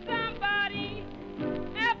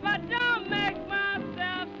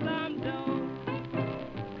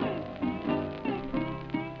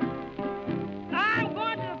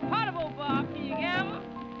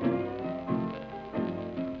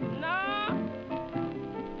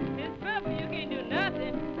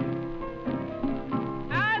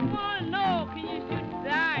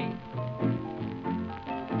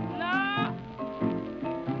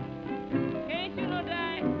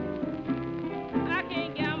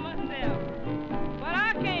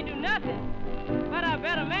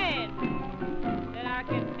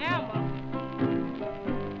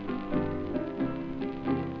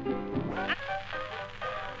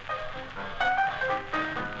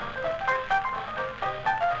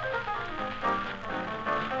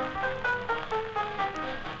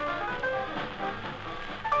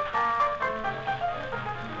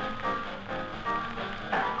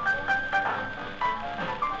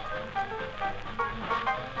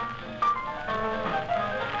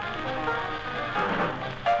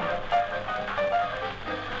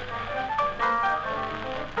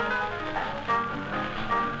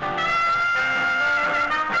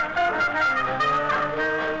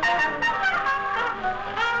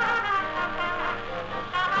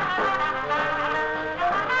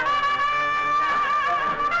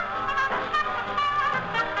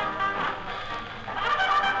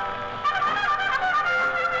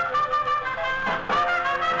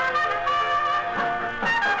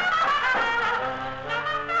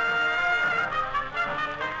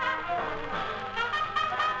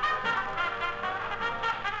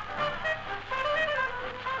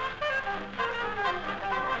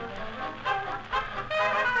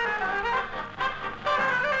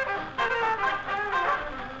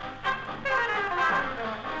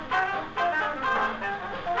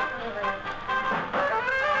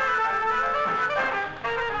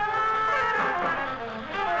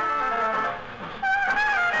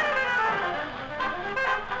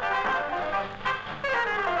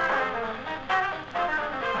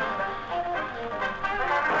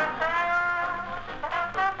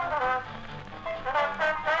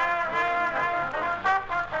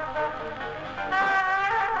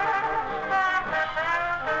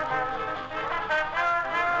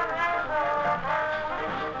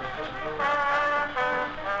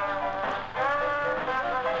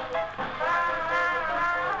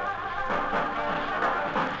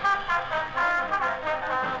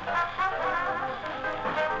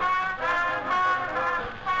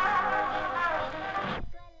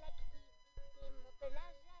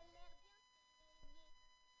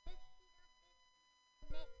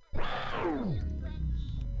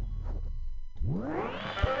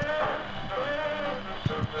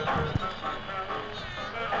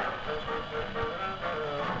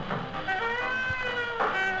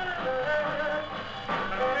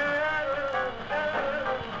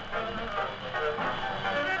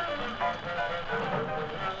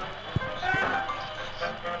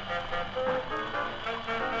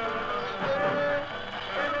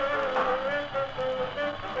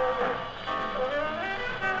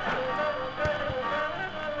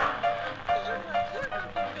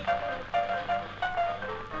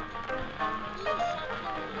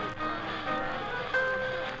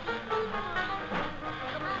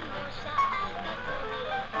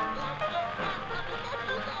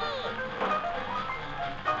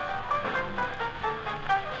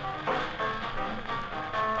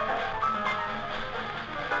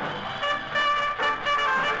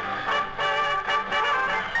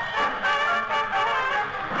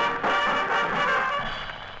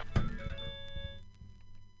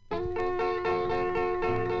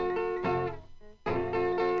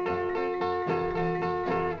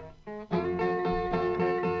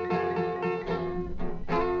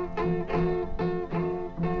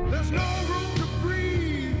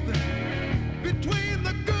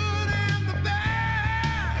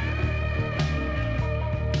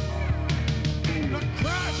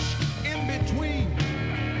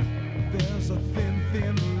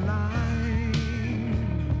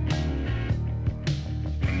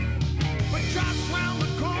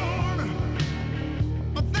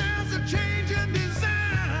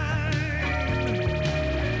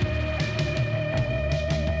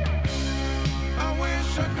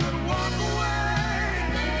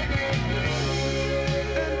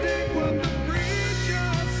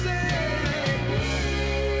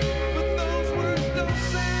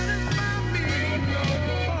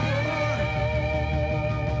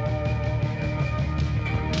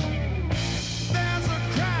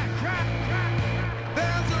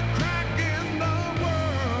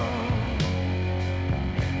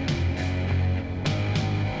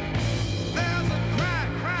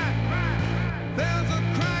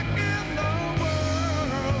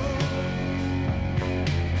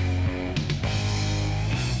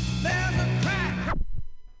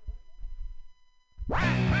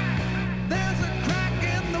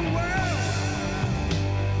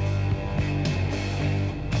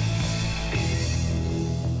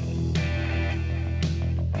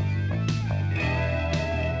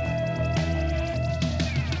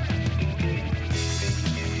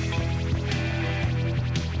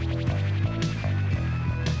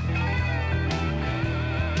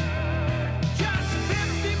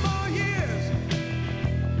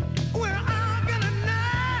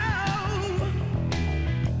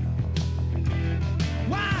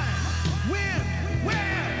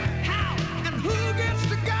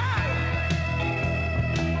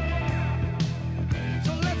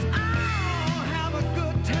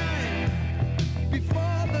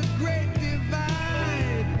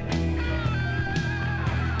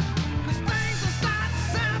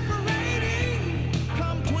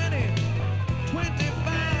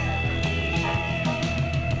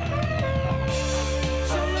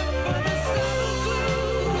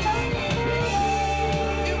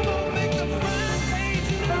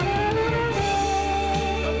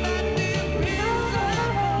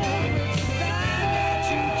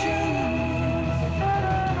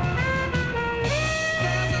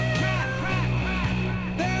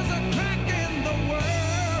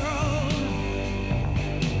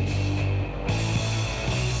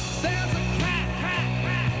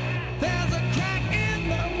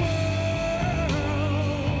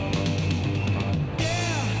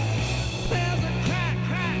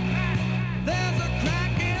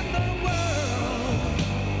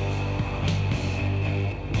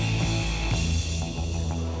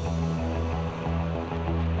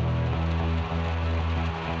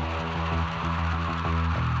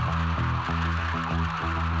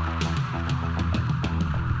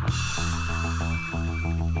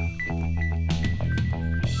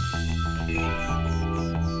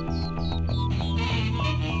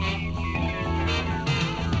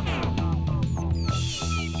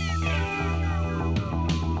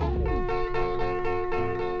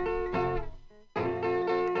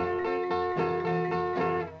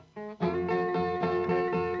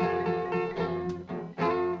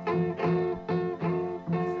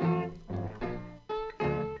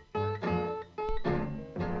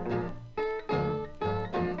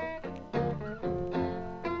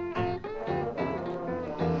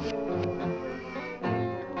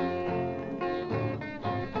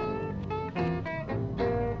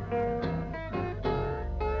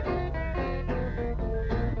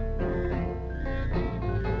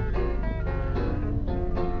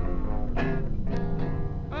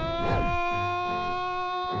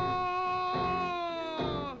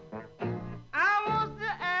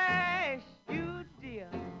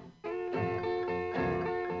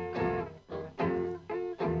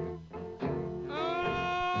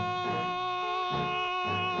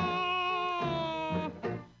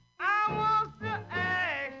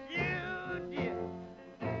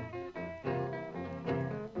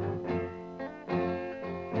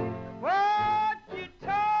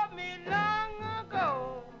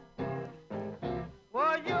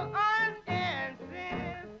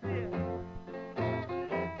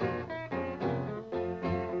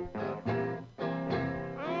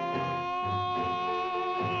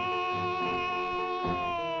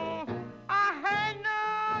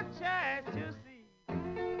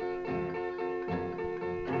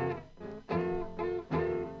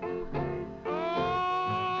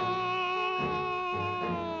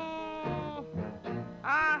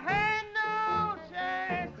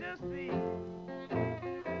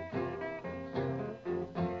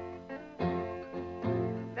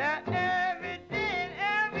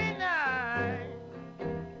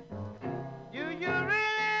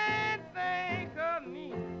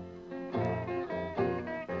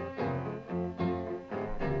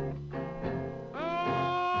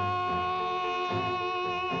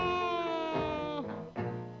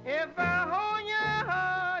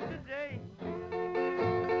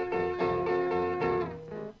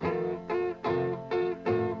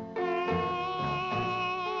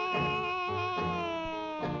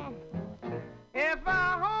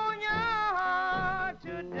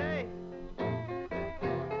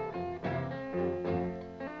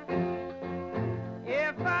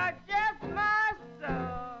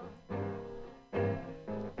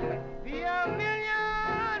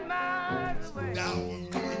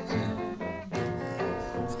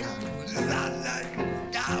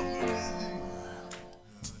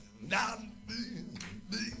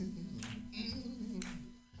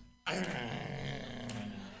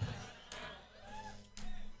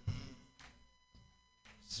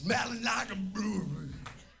dressed like a brewery,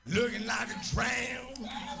 looking like a tramp.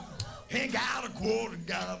 Ain't got a quarter,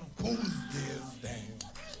 got a posters down.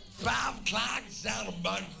 5 o'clock, sound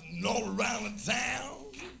about all around the town.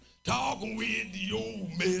 Talking with the old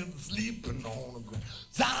man sleeping on the ground.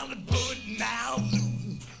 Sounded putting out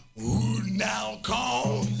who now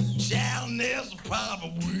call. Shouting there's a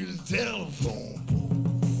papa with a telephone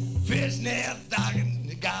pole. Fishnet stocking,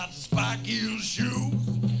 they got the spiky shoes.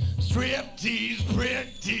 Strip tees,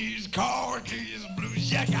 prick tees, car keys,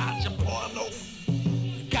 blues. You got your porno,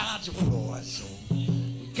 you got your voice,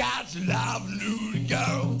 you got your lively to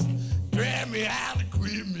go. Drag me out the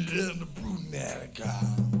crib, me in the brunette car.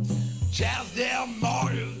 Chasdale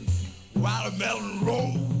Morgan, watermelon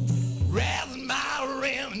roll. Razzing my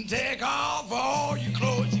rim and take off all your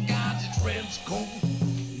clothes. You got your trench coat,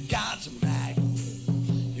 you got your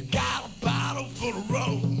magazine, you got a bottle full of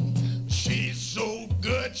rum. She's so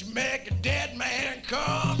good, she make a dead man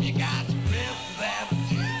come. You got your Princess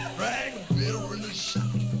Avenue, drag a bitter in the shot.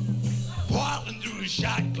 Boiling through the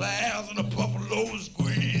shot glass and a buffalo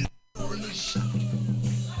squeeze. In the shot.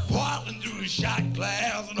 Boiling through the shot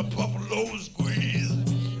glass and a buffalo squeeze.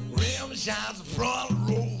 Rim shines the front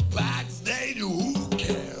row, backstage, who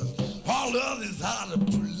cares? All of this hot and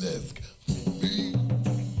burlesque for me.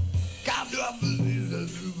 God, do I believe that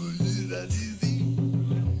you believe that easy?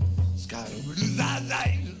 Sky blue eyes,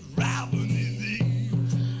 rapping easy.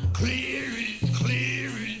 Clearage,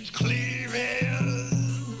 clearage, clearage.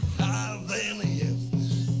 I'll say yes.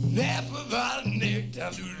 Never got a neck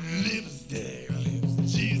down to the lipstick.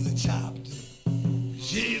 She's a chopper,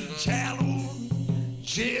 she's a channel,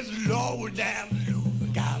 she's lower down low.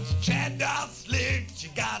 Got your cheddar slick, she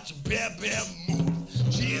got your pepper move.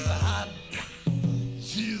 She's a hot,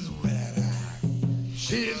 she's a red eye,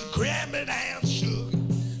 she's cramming and sugar.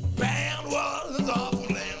 Band was awful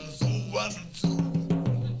and so was it too.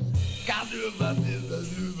 Got to do about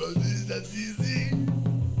this, that's easy.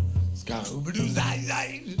 Scooby-Doo's eyes,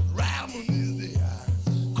 ramming easy.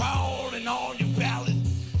 Crawling on your belly,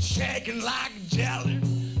 shaking like a jelly.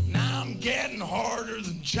 Now I'm getting harder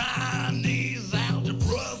than Chinese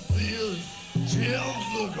algebra. Chills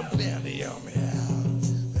look a penny on me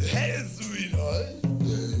out. Hey, sweetheart,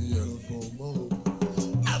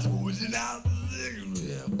 I was pushing out the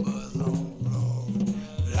cigarette buzz on the floor.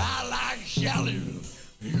 I like Shelly,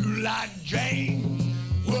 you like Jane.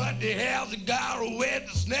 What the hell's a girl with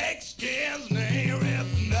the snake skin's name?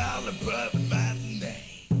 It's not a puppet by the name.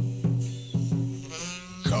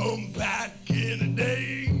 Come back in the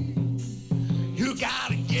day. You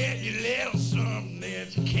gotta get your little something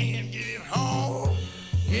that you can't get it home.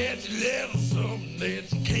 Get your little something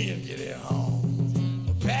that you can't get it home.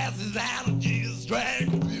 The passes out of Jesus, drag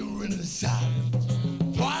a beer in the silence.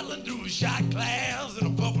 Boiling through a shot glass and a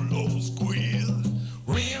buffalo squeeze.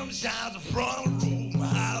 Rim shines the front row,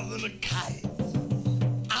 higher than a kite.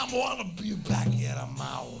 I wanna be back at a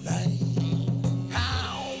mountain night. I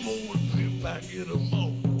wanna be back at a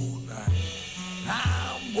mountain night.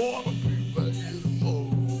 I wanna be back at a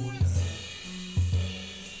mountain night.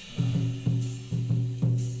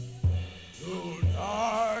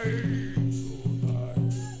 Tonight,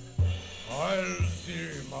 I'll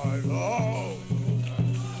see my love.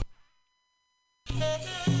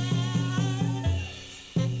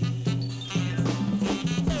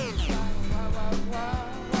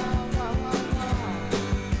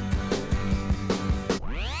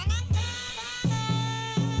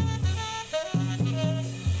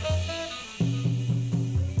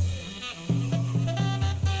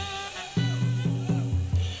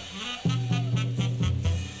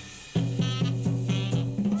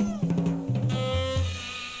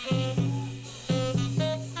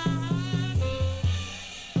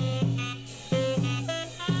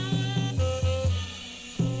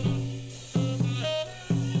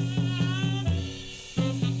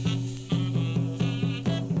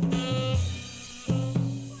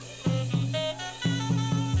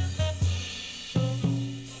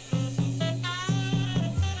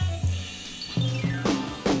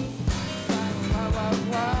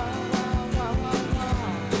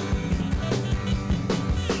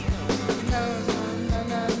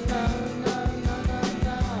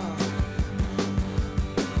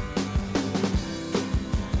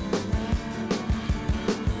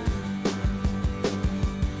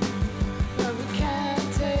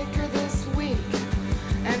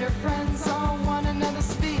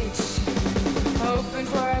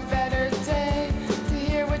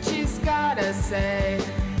 Say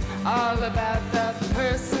all about the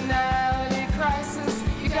personality crisis.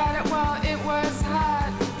 You got it while it was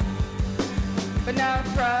hot, but now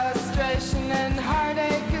frustration and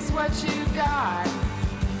heartache is what you got.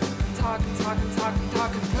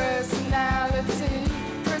 talking personality,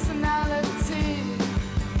 personality.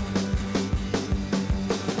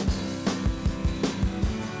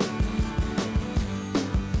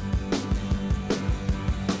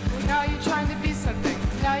 Now you're trying to be something,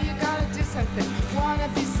 now you gotta do something. Wanna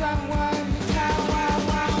be someone,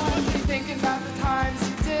 wow. Be thinking about the times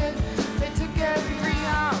you did, they took every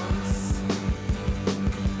ounce.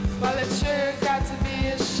 Well, it sure got to be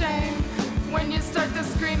a shame when you start to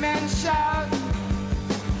scream and shout.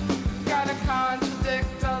 Gotta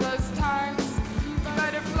contradict all those times. You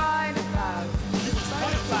better fly to cloud.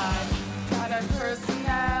 Got a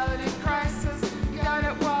personality crisis. Got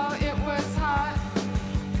it while it was hot.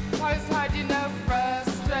 While it's hard, you know,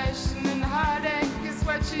 frustration and heartache is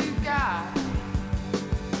what you got.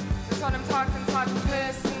 That's what I'm talking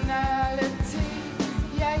personality.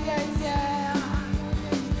 Yeah.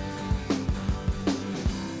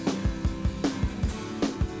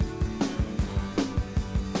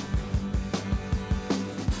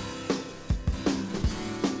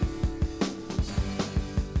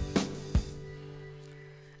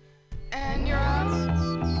 And you're up.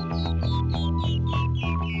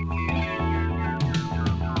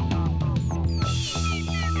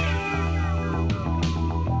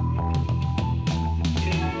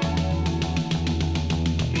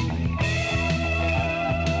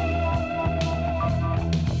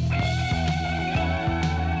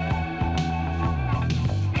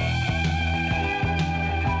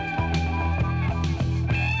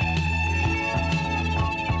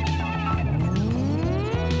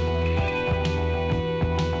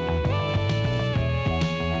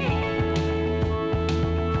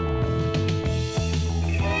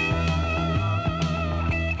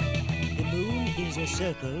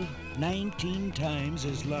 Circle 19 times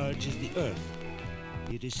as large as the Earth.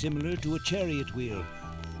 It is similar to a chariot wheel,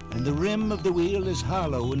 and the rim of the wheel is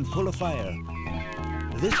hollow and full of fire.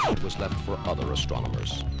 This was left for other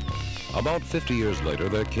astronomers. About 50 years later,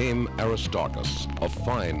 there came Aristarchus, a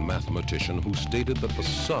fine mathematician who stated that the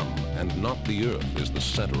sun and not the Earth is the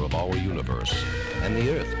center of our universe, and the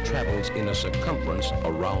Earth travels in a circumference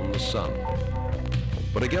around the sun.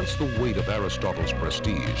 But against the weight of Aristotle's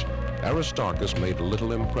prestige, Aristarchus made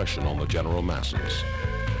little impression on the general masses.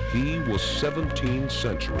 He was 17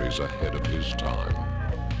 centuries ahead of his time.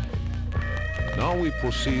 Now we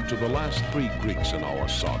proceed to the last three Greeks in our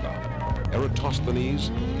saga: Eratosthenes,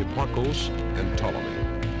 Hipparchus, and Ptolemy.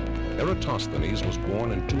 Eratosthenes was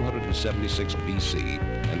born in 276 BC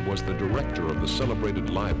and was the director of the celebrated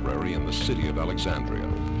library in the city of Alexandria,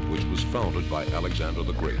 which was founded by Alexander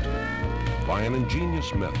the Great. By an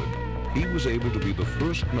ingenious method, he was able to be the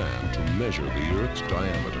first man to measure the Earth's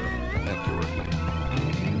diameter accurately.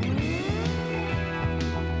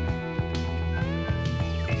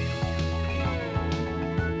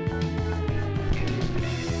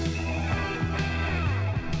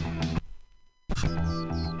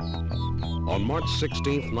 On March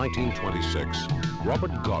 16, 1926,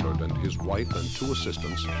 Robert Goddard and his wife and two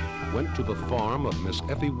assistants went to the farm of Miss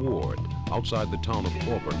Effie Ward outside the town of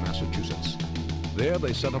Auburn, Massachusetts. There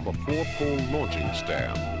they set up a 4-pole launching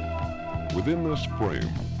stand. Within this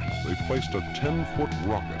frame, they placed a 10-foot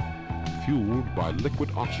rocket fueled by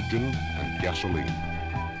liquid oxygen and gasoline.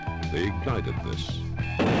 They ignited this.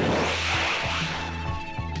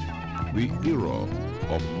 The era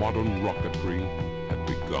of modern rocketry had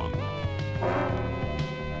begun.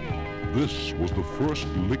 This was the first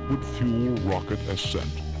liquid fuel rocket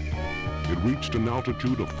ascent. It reached an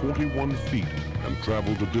altitude of 41 feet and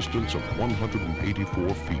traveled a distance of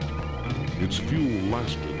 184 feet. Its fuel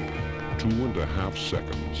lasted 2.5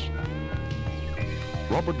 seconds.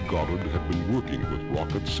 Robert Goddard had been working with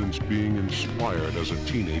rockets since being inspired as a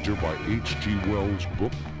teenager by H.G. Wells'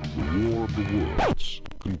 book, The War of the Worlds.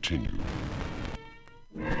 Continued.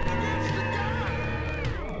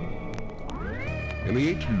 In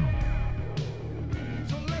the 18th,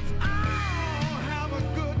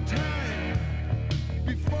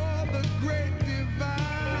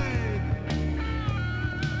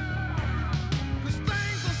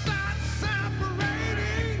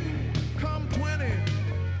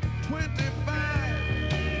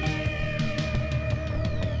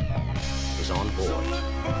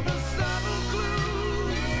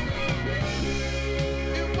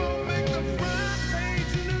 It won't make the front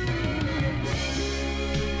page news.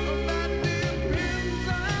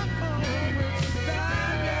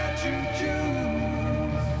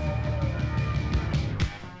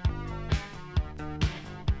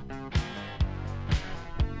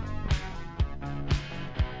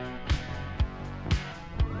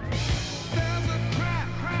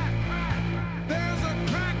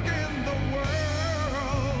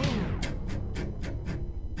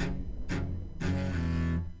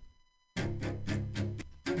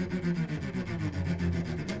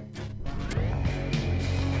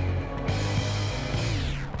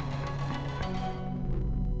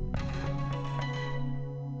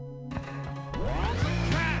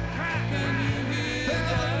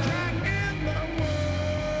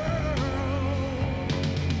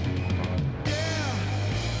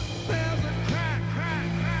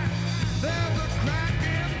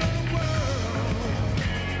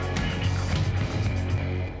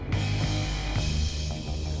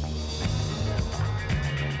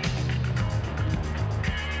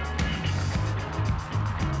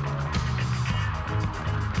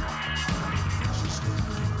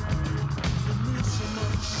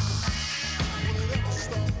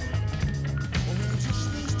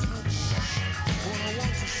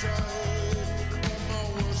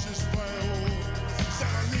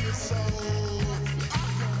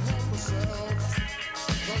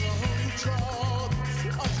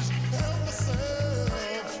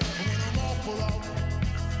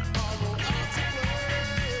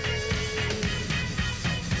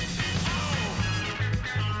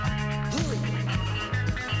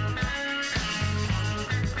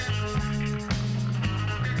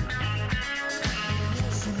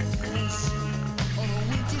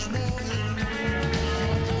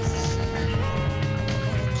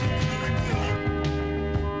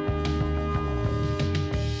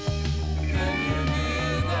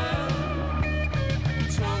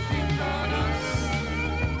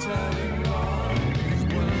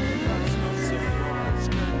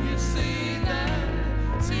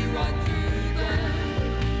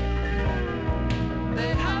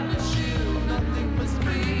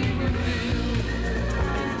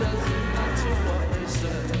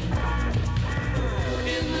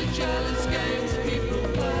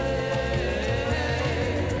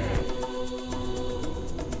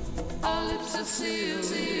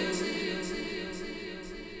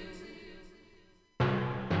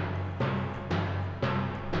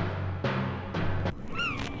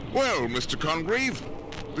 Well, Mr. Congreve,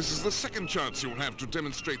 this is the second chance you'll have to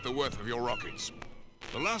demonstrate the worth of your rockets.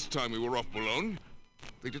 The last time we were off Boulogne,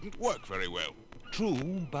 they didn't work very well.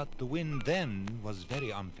 True, but the wind then was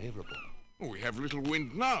very unfavorable. We have little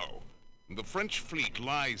wind now, and the French fleet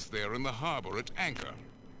lies there in the harbor at anchor.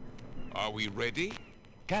 Are we ready?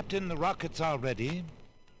 Captain, the rockets are ready.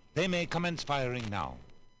 They may commence firing now.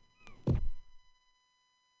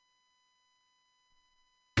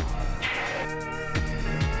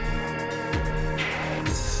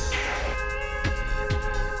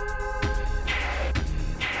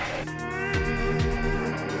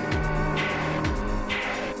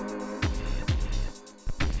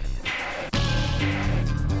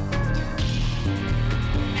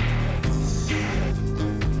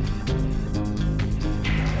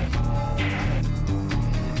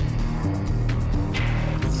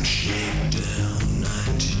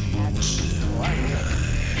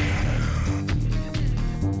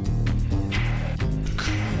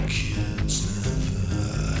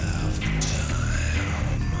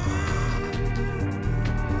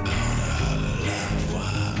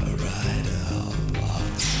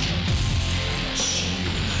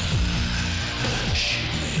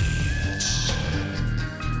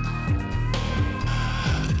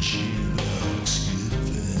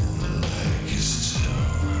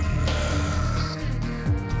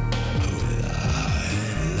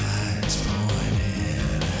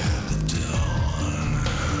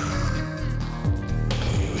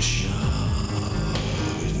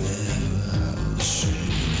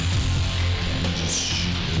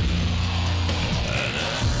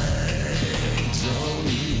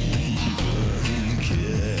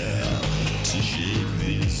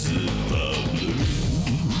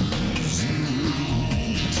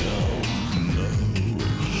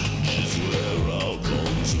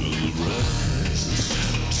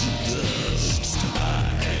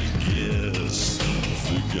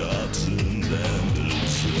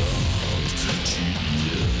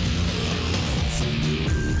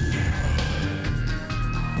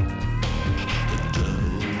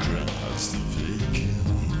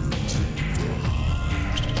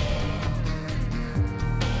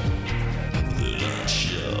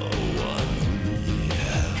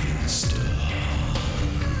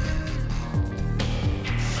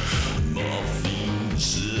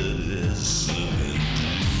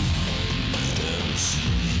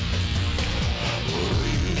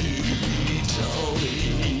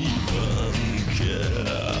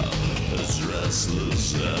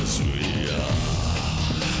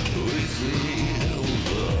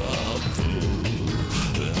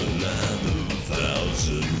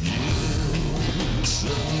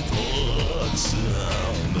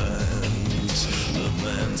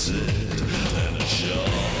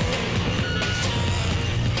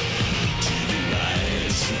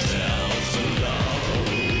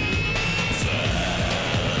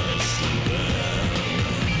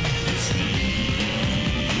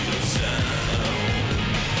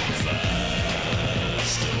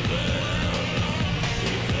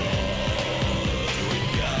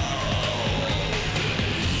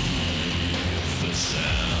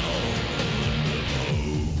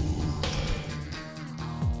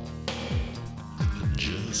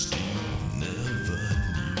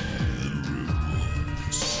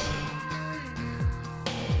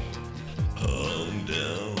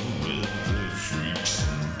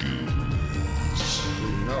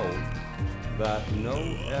 That no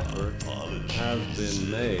effort has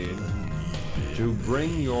been made to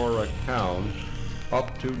bring your account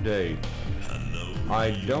up to date.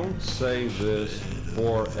 I don't say this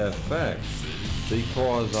for effect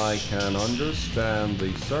because I can understand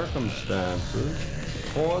the circumstances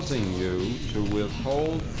causing you to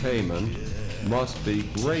withhold payment must be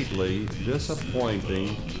greatly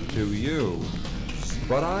disappointing to you.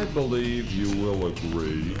 But I believe you will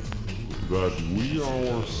agree that we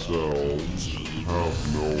ourselves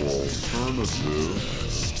have no alternative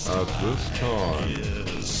at this time.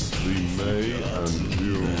 The May and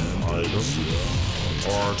June items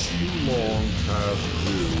are too long past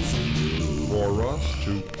due for us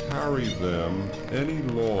to carry them any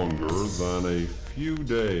longer than a few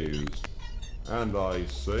days. And I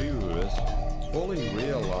say this fully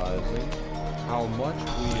realizing how much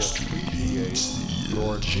we appreciate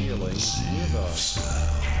your dealings with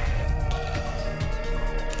us.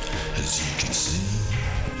 As you can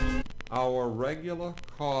see, our regular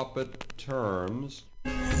carpet terms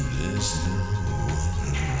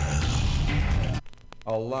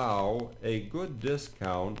allow a good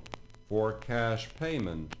discount for cash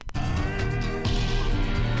payment.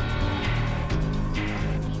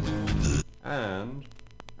 And,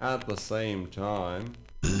 at the same time,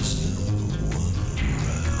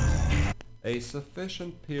 a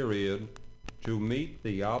sufficient period to meet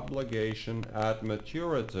the obligation at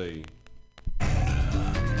maturity.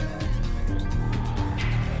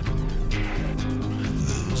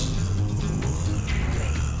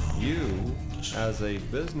 You, as a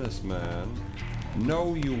businessman,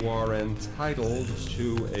 know you are entitled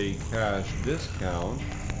to a cash discount,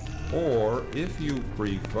 or if you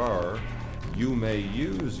prefer, you may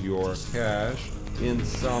use your cash in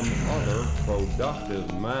some other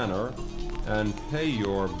productive manner and pay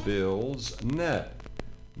your bills net.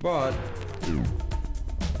 But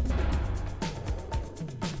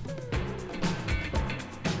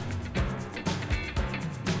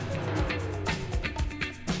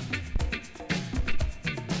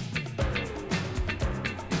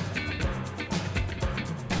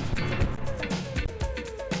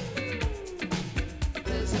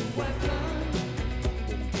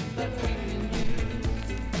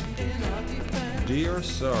dear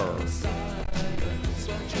sir,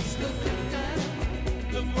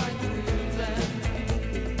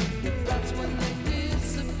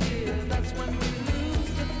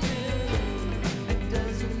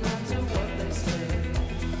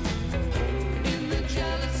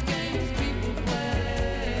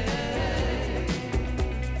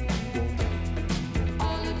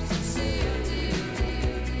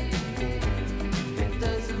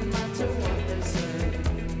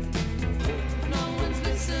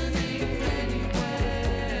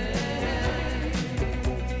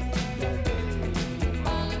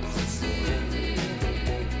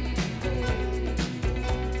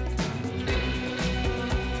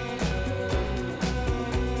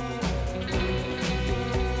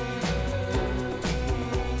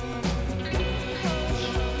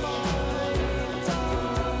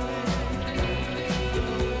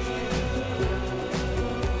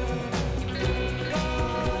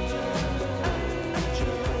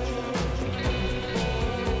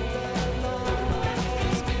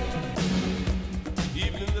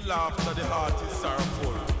 laughter, the heart is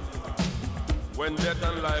sorrowful. When death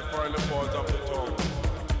and life are in the paws of the tongue.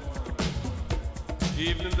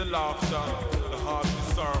 Even in the laughter, the heart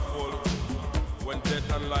is sorrowful. When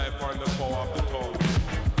death and life are in the power of the tongue.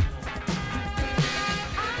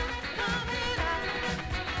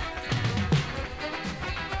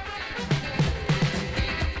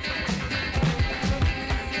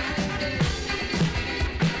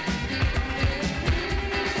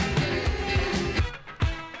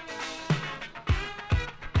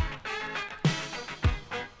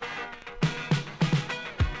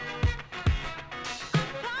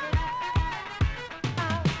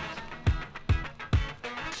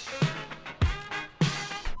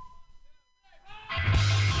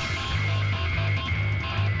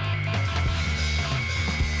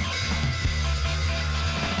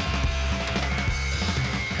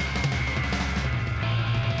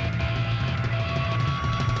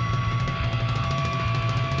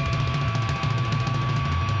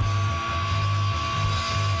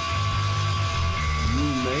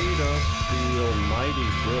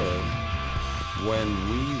 When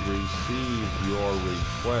we received your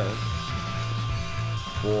request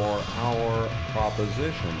for our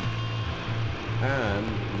proposition, and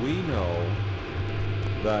we know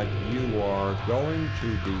that you are going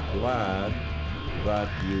to be glad that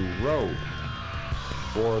you wrote,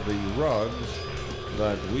 for the rugs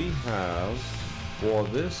that we have for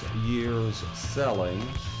this year's selling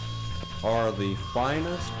are the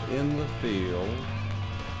finest in the field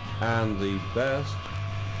and the best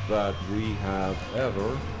that we have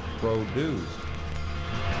ever produced.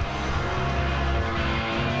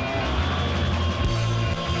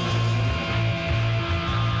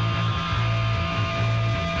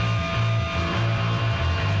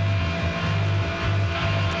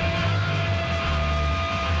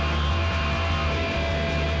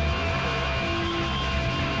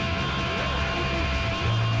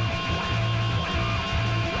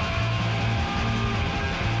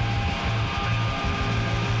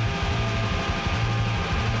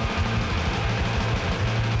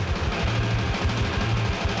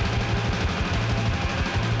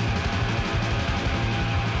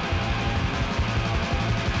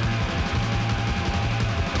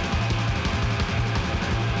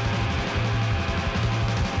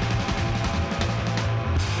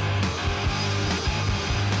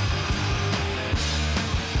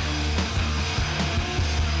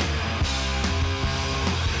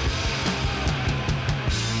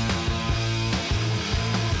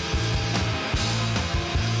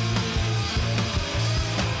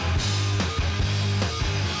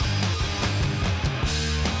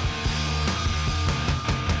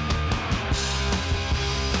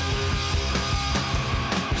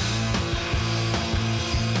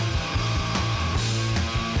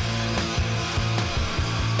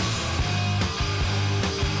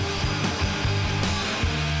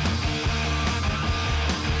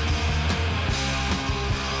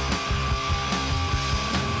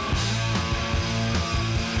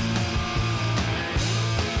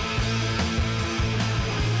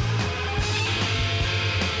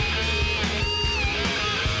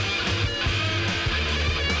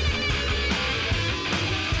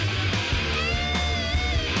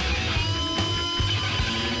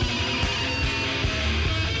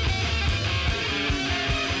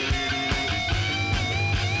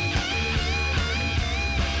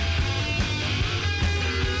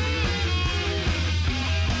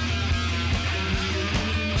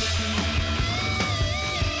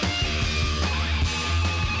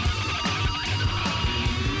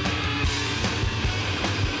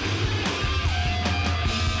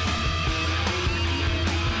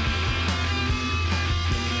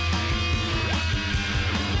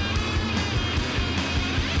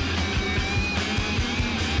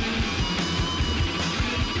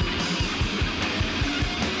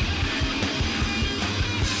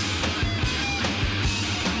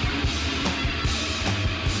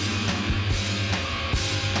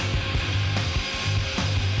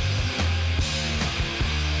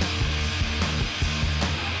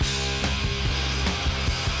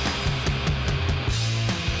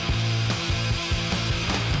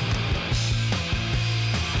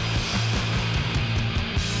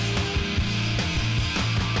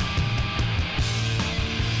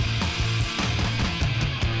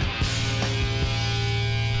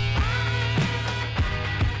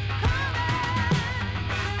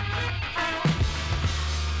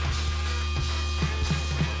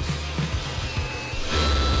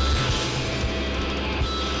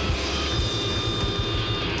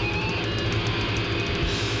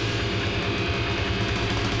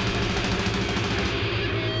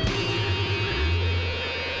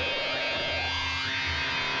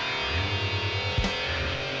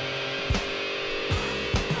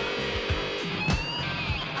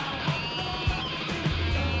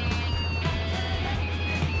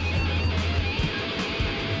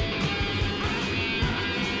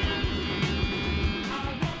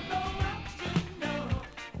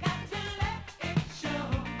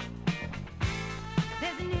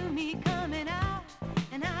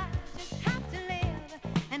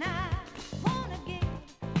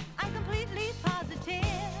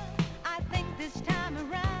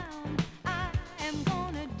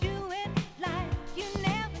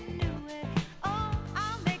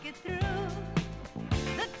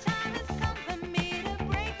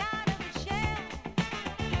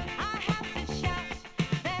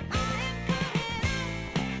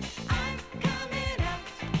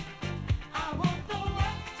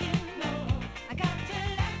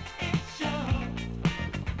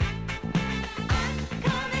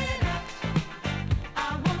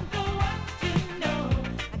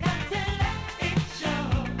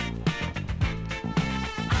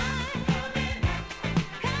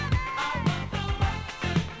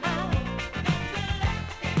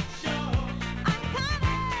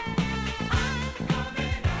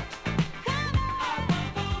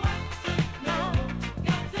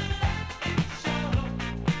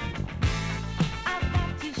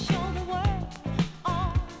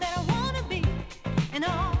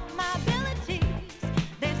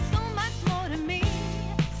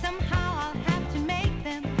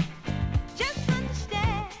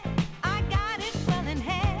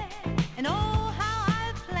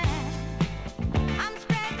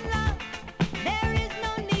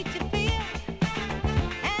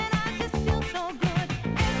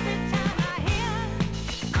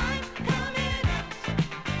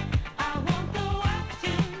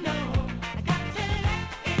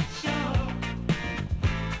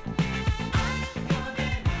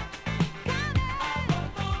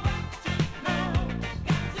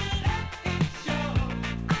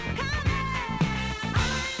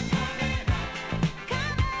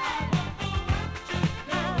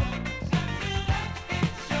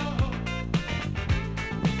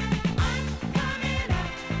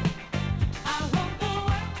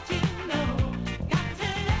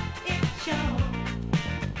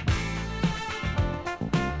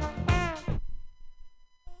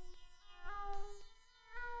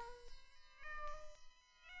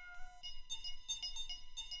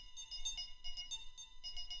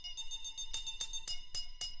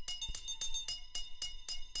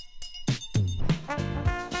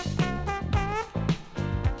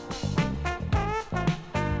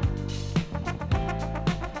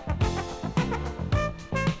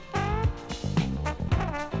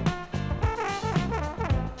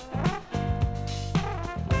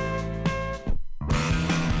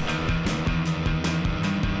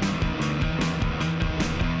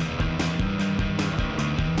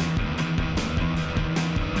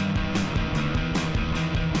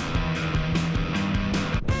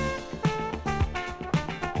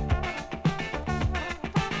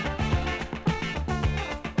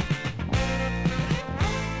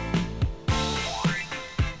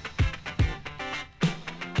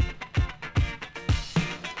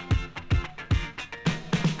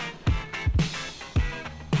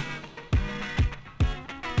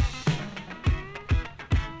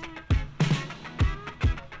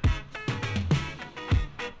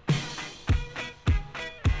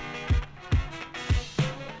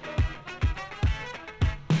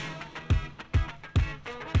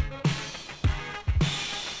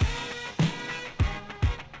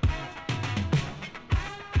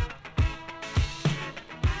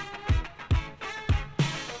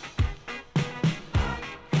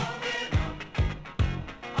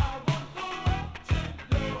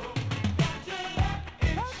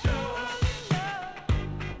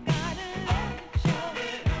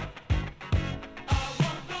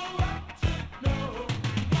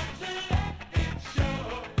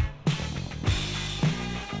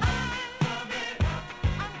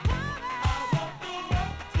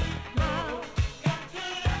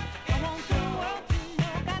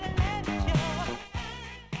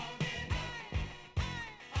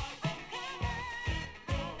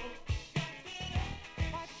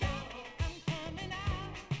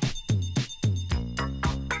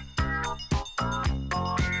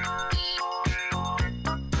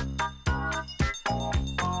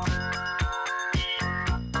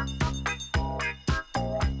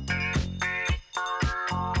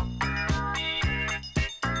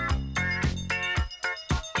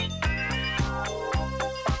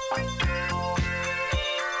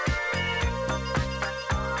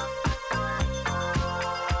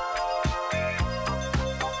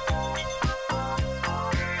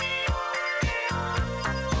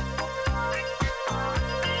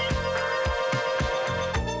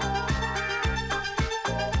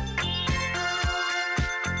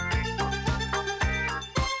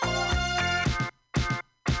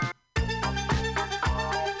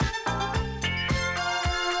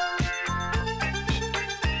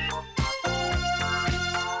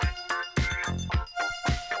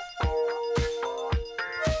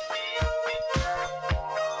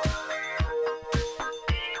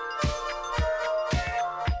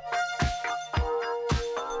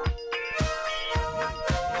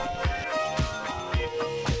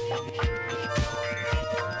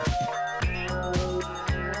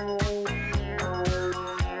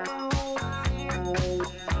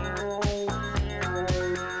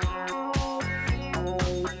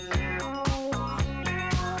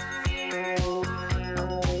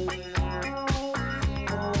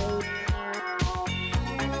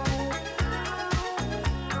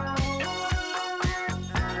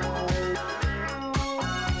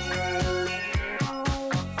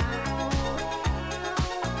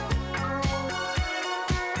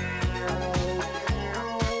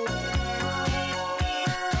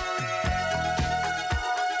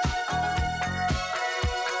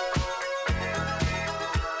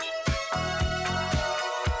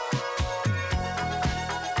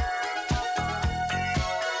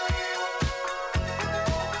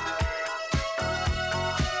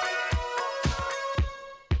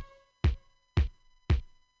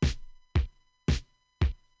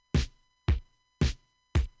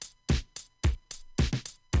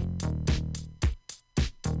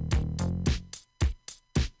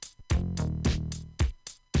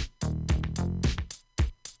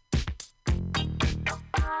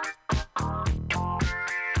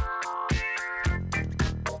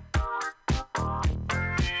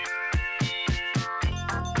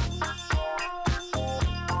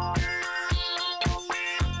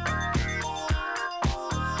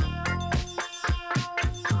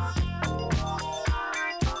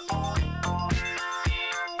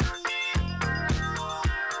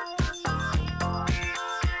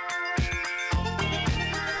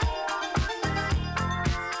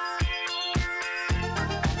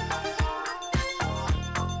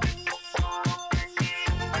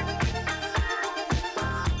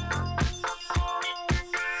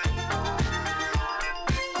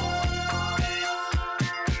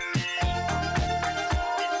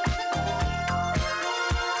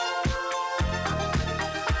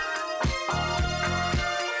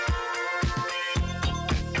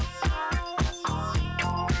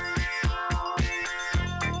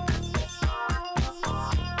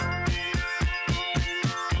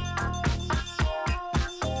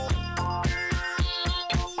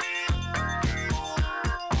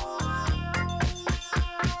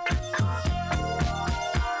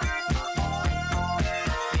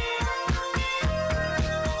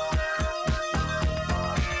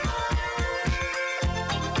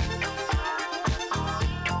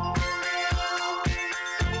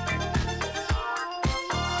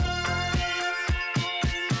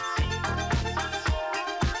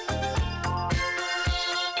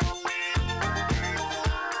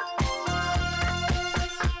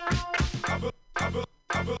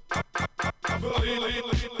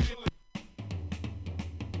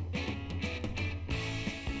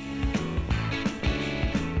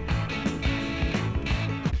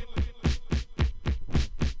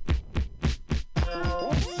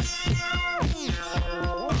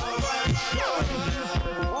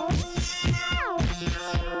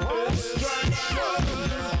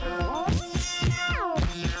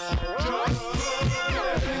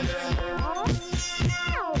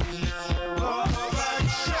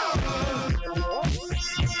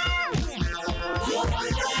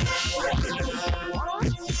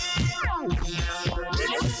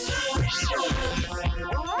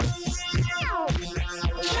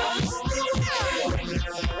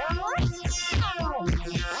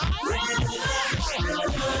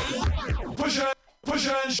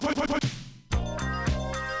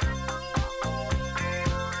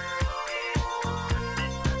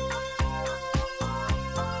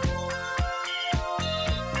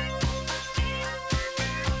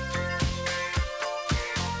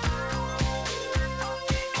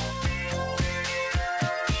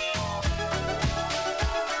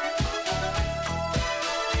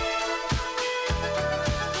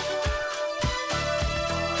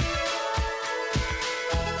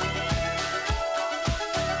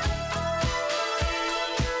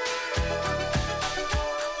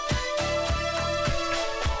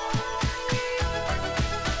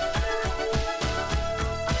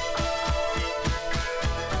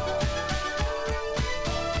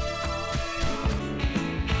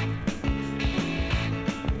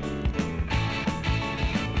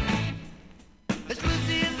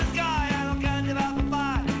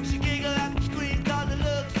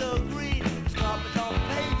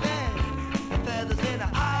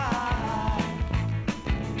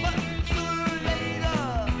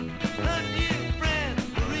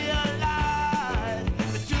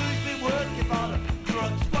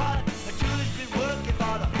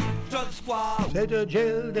 Say to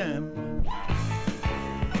jail them.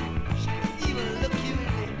 Even look you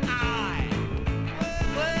in the eye.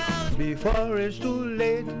 Well, Before it's too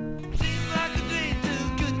late. seems like a dream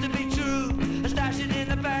too good to be true. Stashing in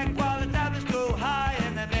the bank while the diamonds go high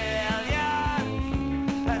in the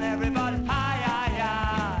millions, and everybody high, high,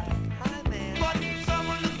 high. But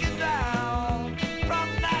someone looking down from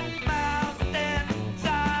that mountain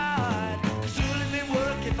side. Casuli's been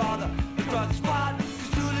working for the drug squad.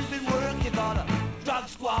 Casuli's been working for the drug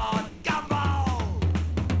squad. Come on!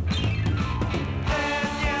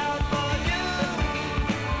 And yeah, for you,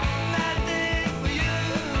 that thing for you,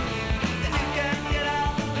 and you can get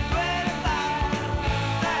out the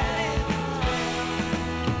 25. That is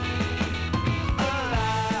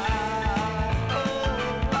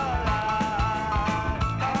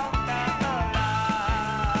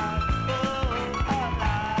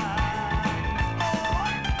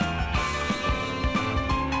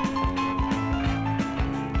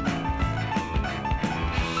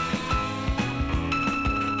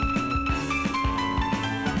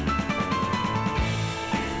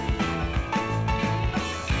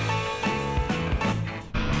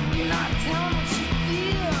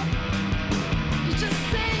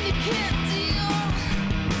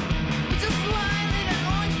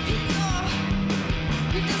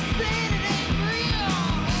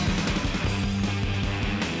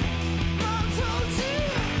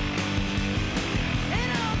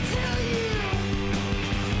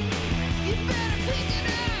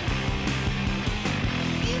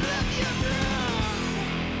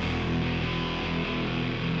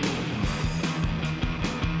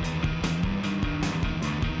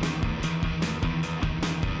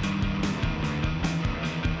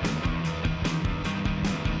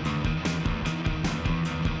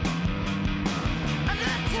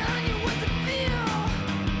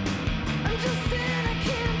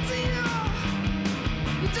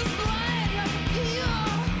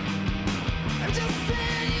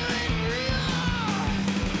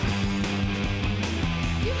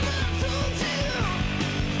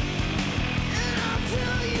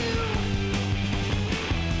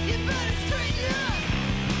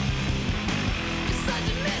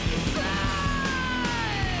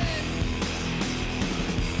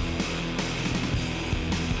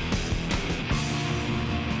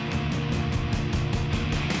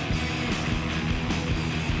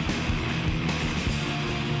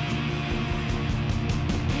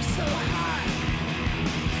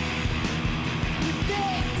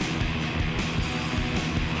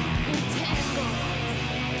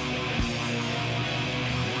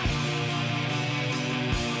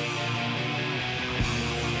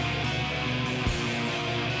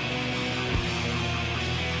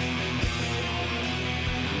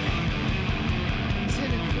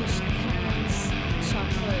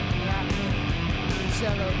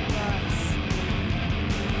Jello blocks,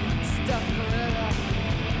 stuffed gorilla,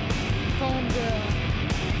 phone bill,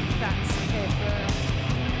 fax paper,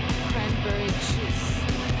 cranberry juice,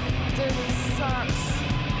 dirty socks,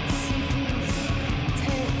 CDs,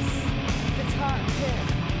 tapes, guitar kit,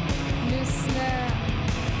 new snare,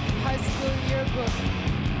 high school yearbook,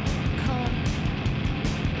 comb,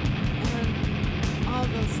 and all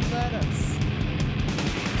those letters.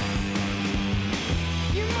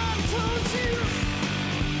 Your mom told you,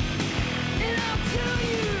 and I'll tell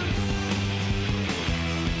you,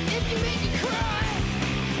 if you make me cry,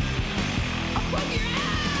 I'll poke your eye.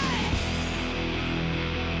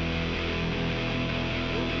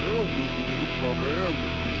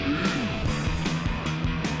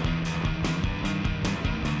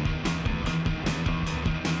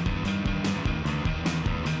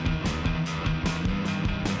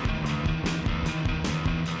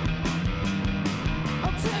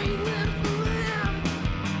 I'll tell you limb for limb.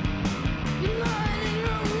 You're lying in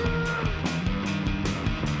your room.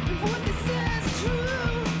 If what they say is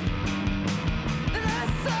true, then I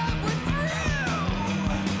side with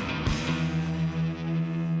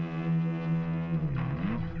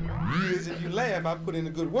Yes, if you laugh, I put in a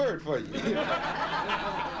good word for you. And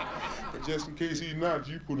just in case he's not,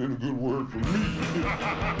 you put in a good word for me.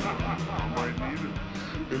 I might need it.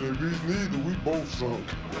 And if he's neither, we both sunk.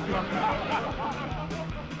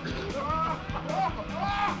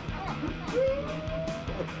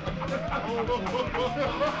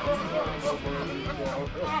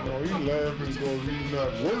 No, he's laughing because he's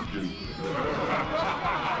not working.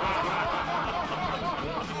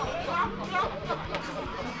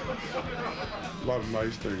 A lot of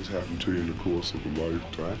nice things happen to you in the course of a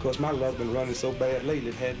lifetime. Of course, my luck been running so bad lately.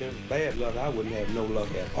 If it had been bad luck, I wouldn't have no luck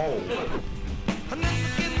at all.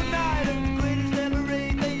 Night of the greatest ever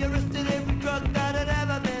rain, they arrested every drug that had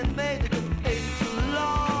ever been made. They took 82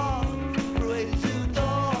 laws, through 82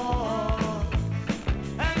 doors.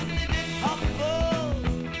 And they did humble,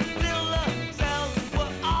 till the cells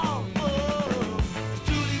were all full.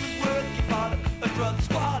 Julie was working for a drug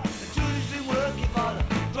squad. Julie's been working for the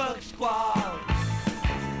drug squad.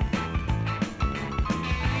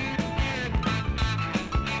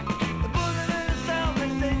 The bullet in the cell, they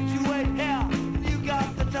sent you away here. You got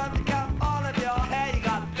the time to count all of your hair. You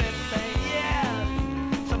got 15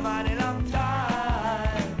 years, so mighty long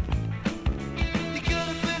time. You could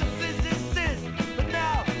have been a physicist, but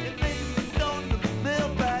now it makes me stone the mill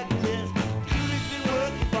practice. Julie's been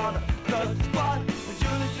working for the drug squad.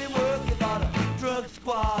 Julie's been working for the drug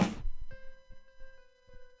squad.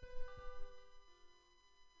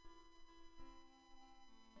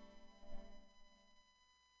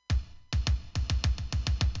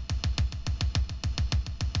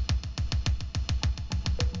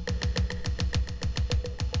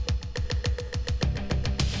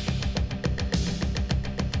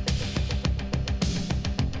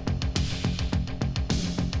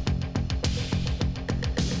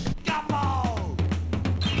 Come on!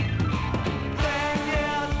 10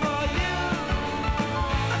 years for you,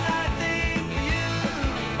 19 for you,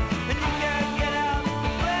 and you can't get out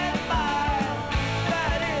with mine.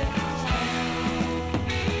 That is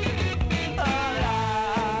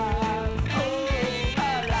alive, oh,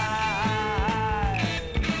 alive.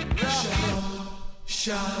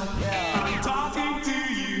 Shut up, I'm talking to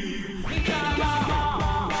you. Come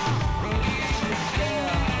on.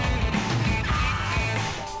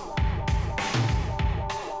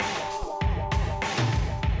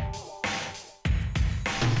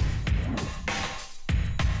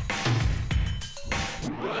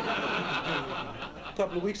 A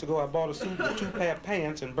couple of weeks ago, I bought a suit with 2 pair of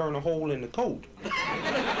pants and burned a hole in the coat.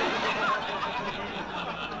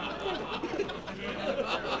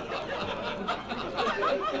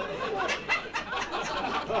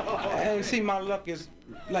 And see, my luck is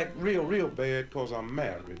like real bad because I'm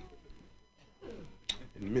married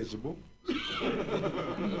and miserable.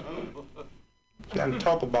 Gotta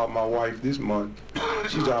talk about my wife this month.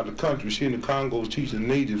 She's out of the country. She in the Congo teaching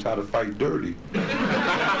natives how to fight dirty.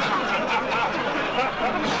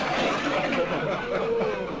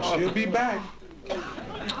 She'll be back.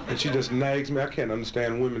 And she just nags me. I can't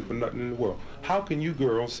understand women for nothing in the world. How can you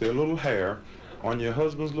girls see a little hair on your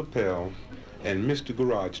husband's lapel and miss the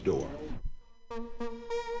garage door?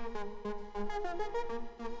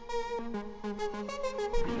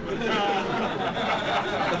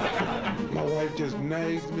 My wife just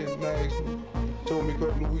nags me and nags me. Told me a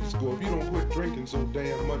couple of weeks ago, if you don't quit drinking so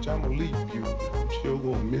damn much, I'm gonna leave you. She'll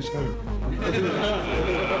go miss her.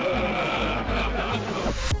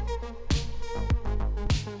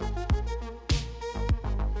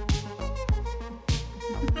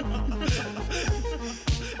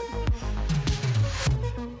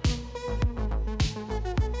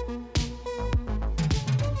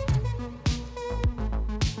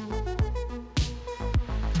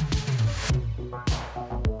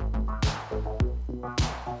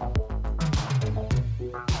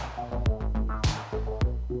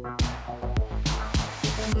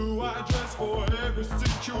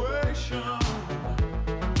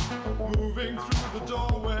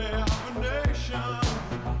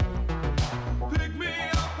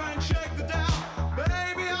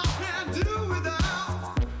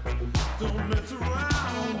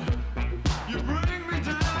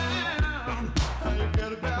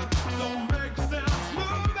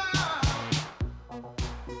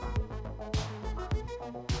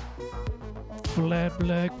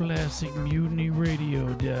 FlatBlackPlastic,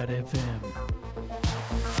 MutinyRadio.fm.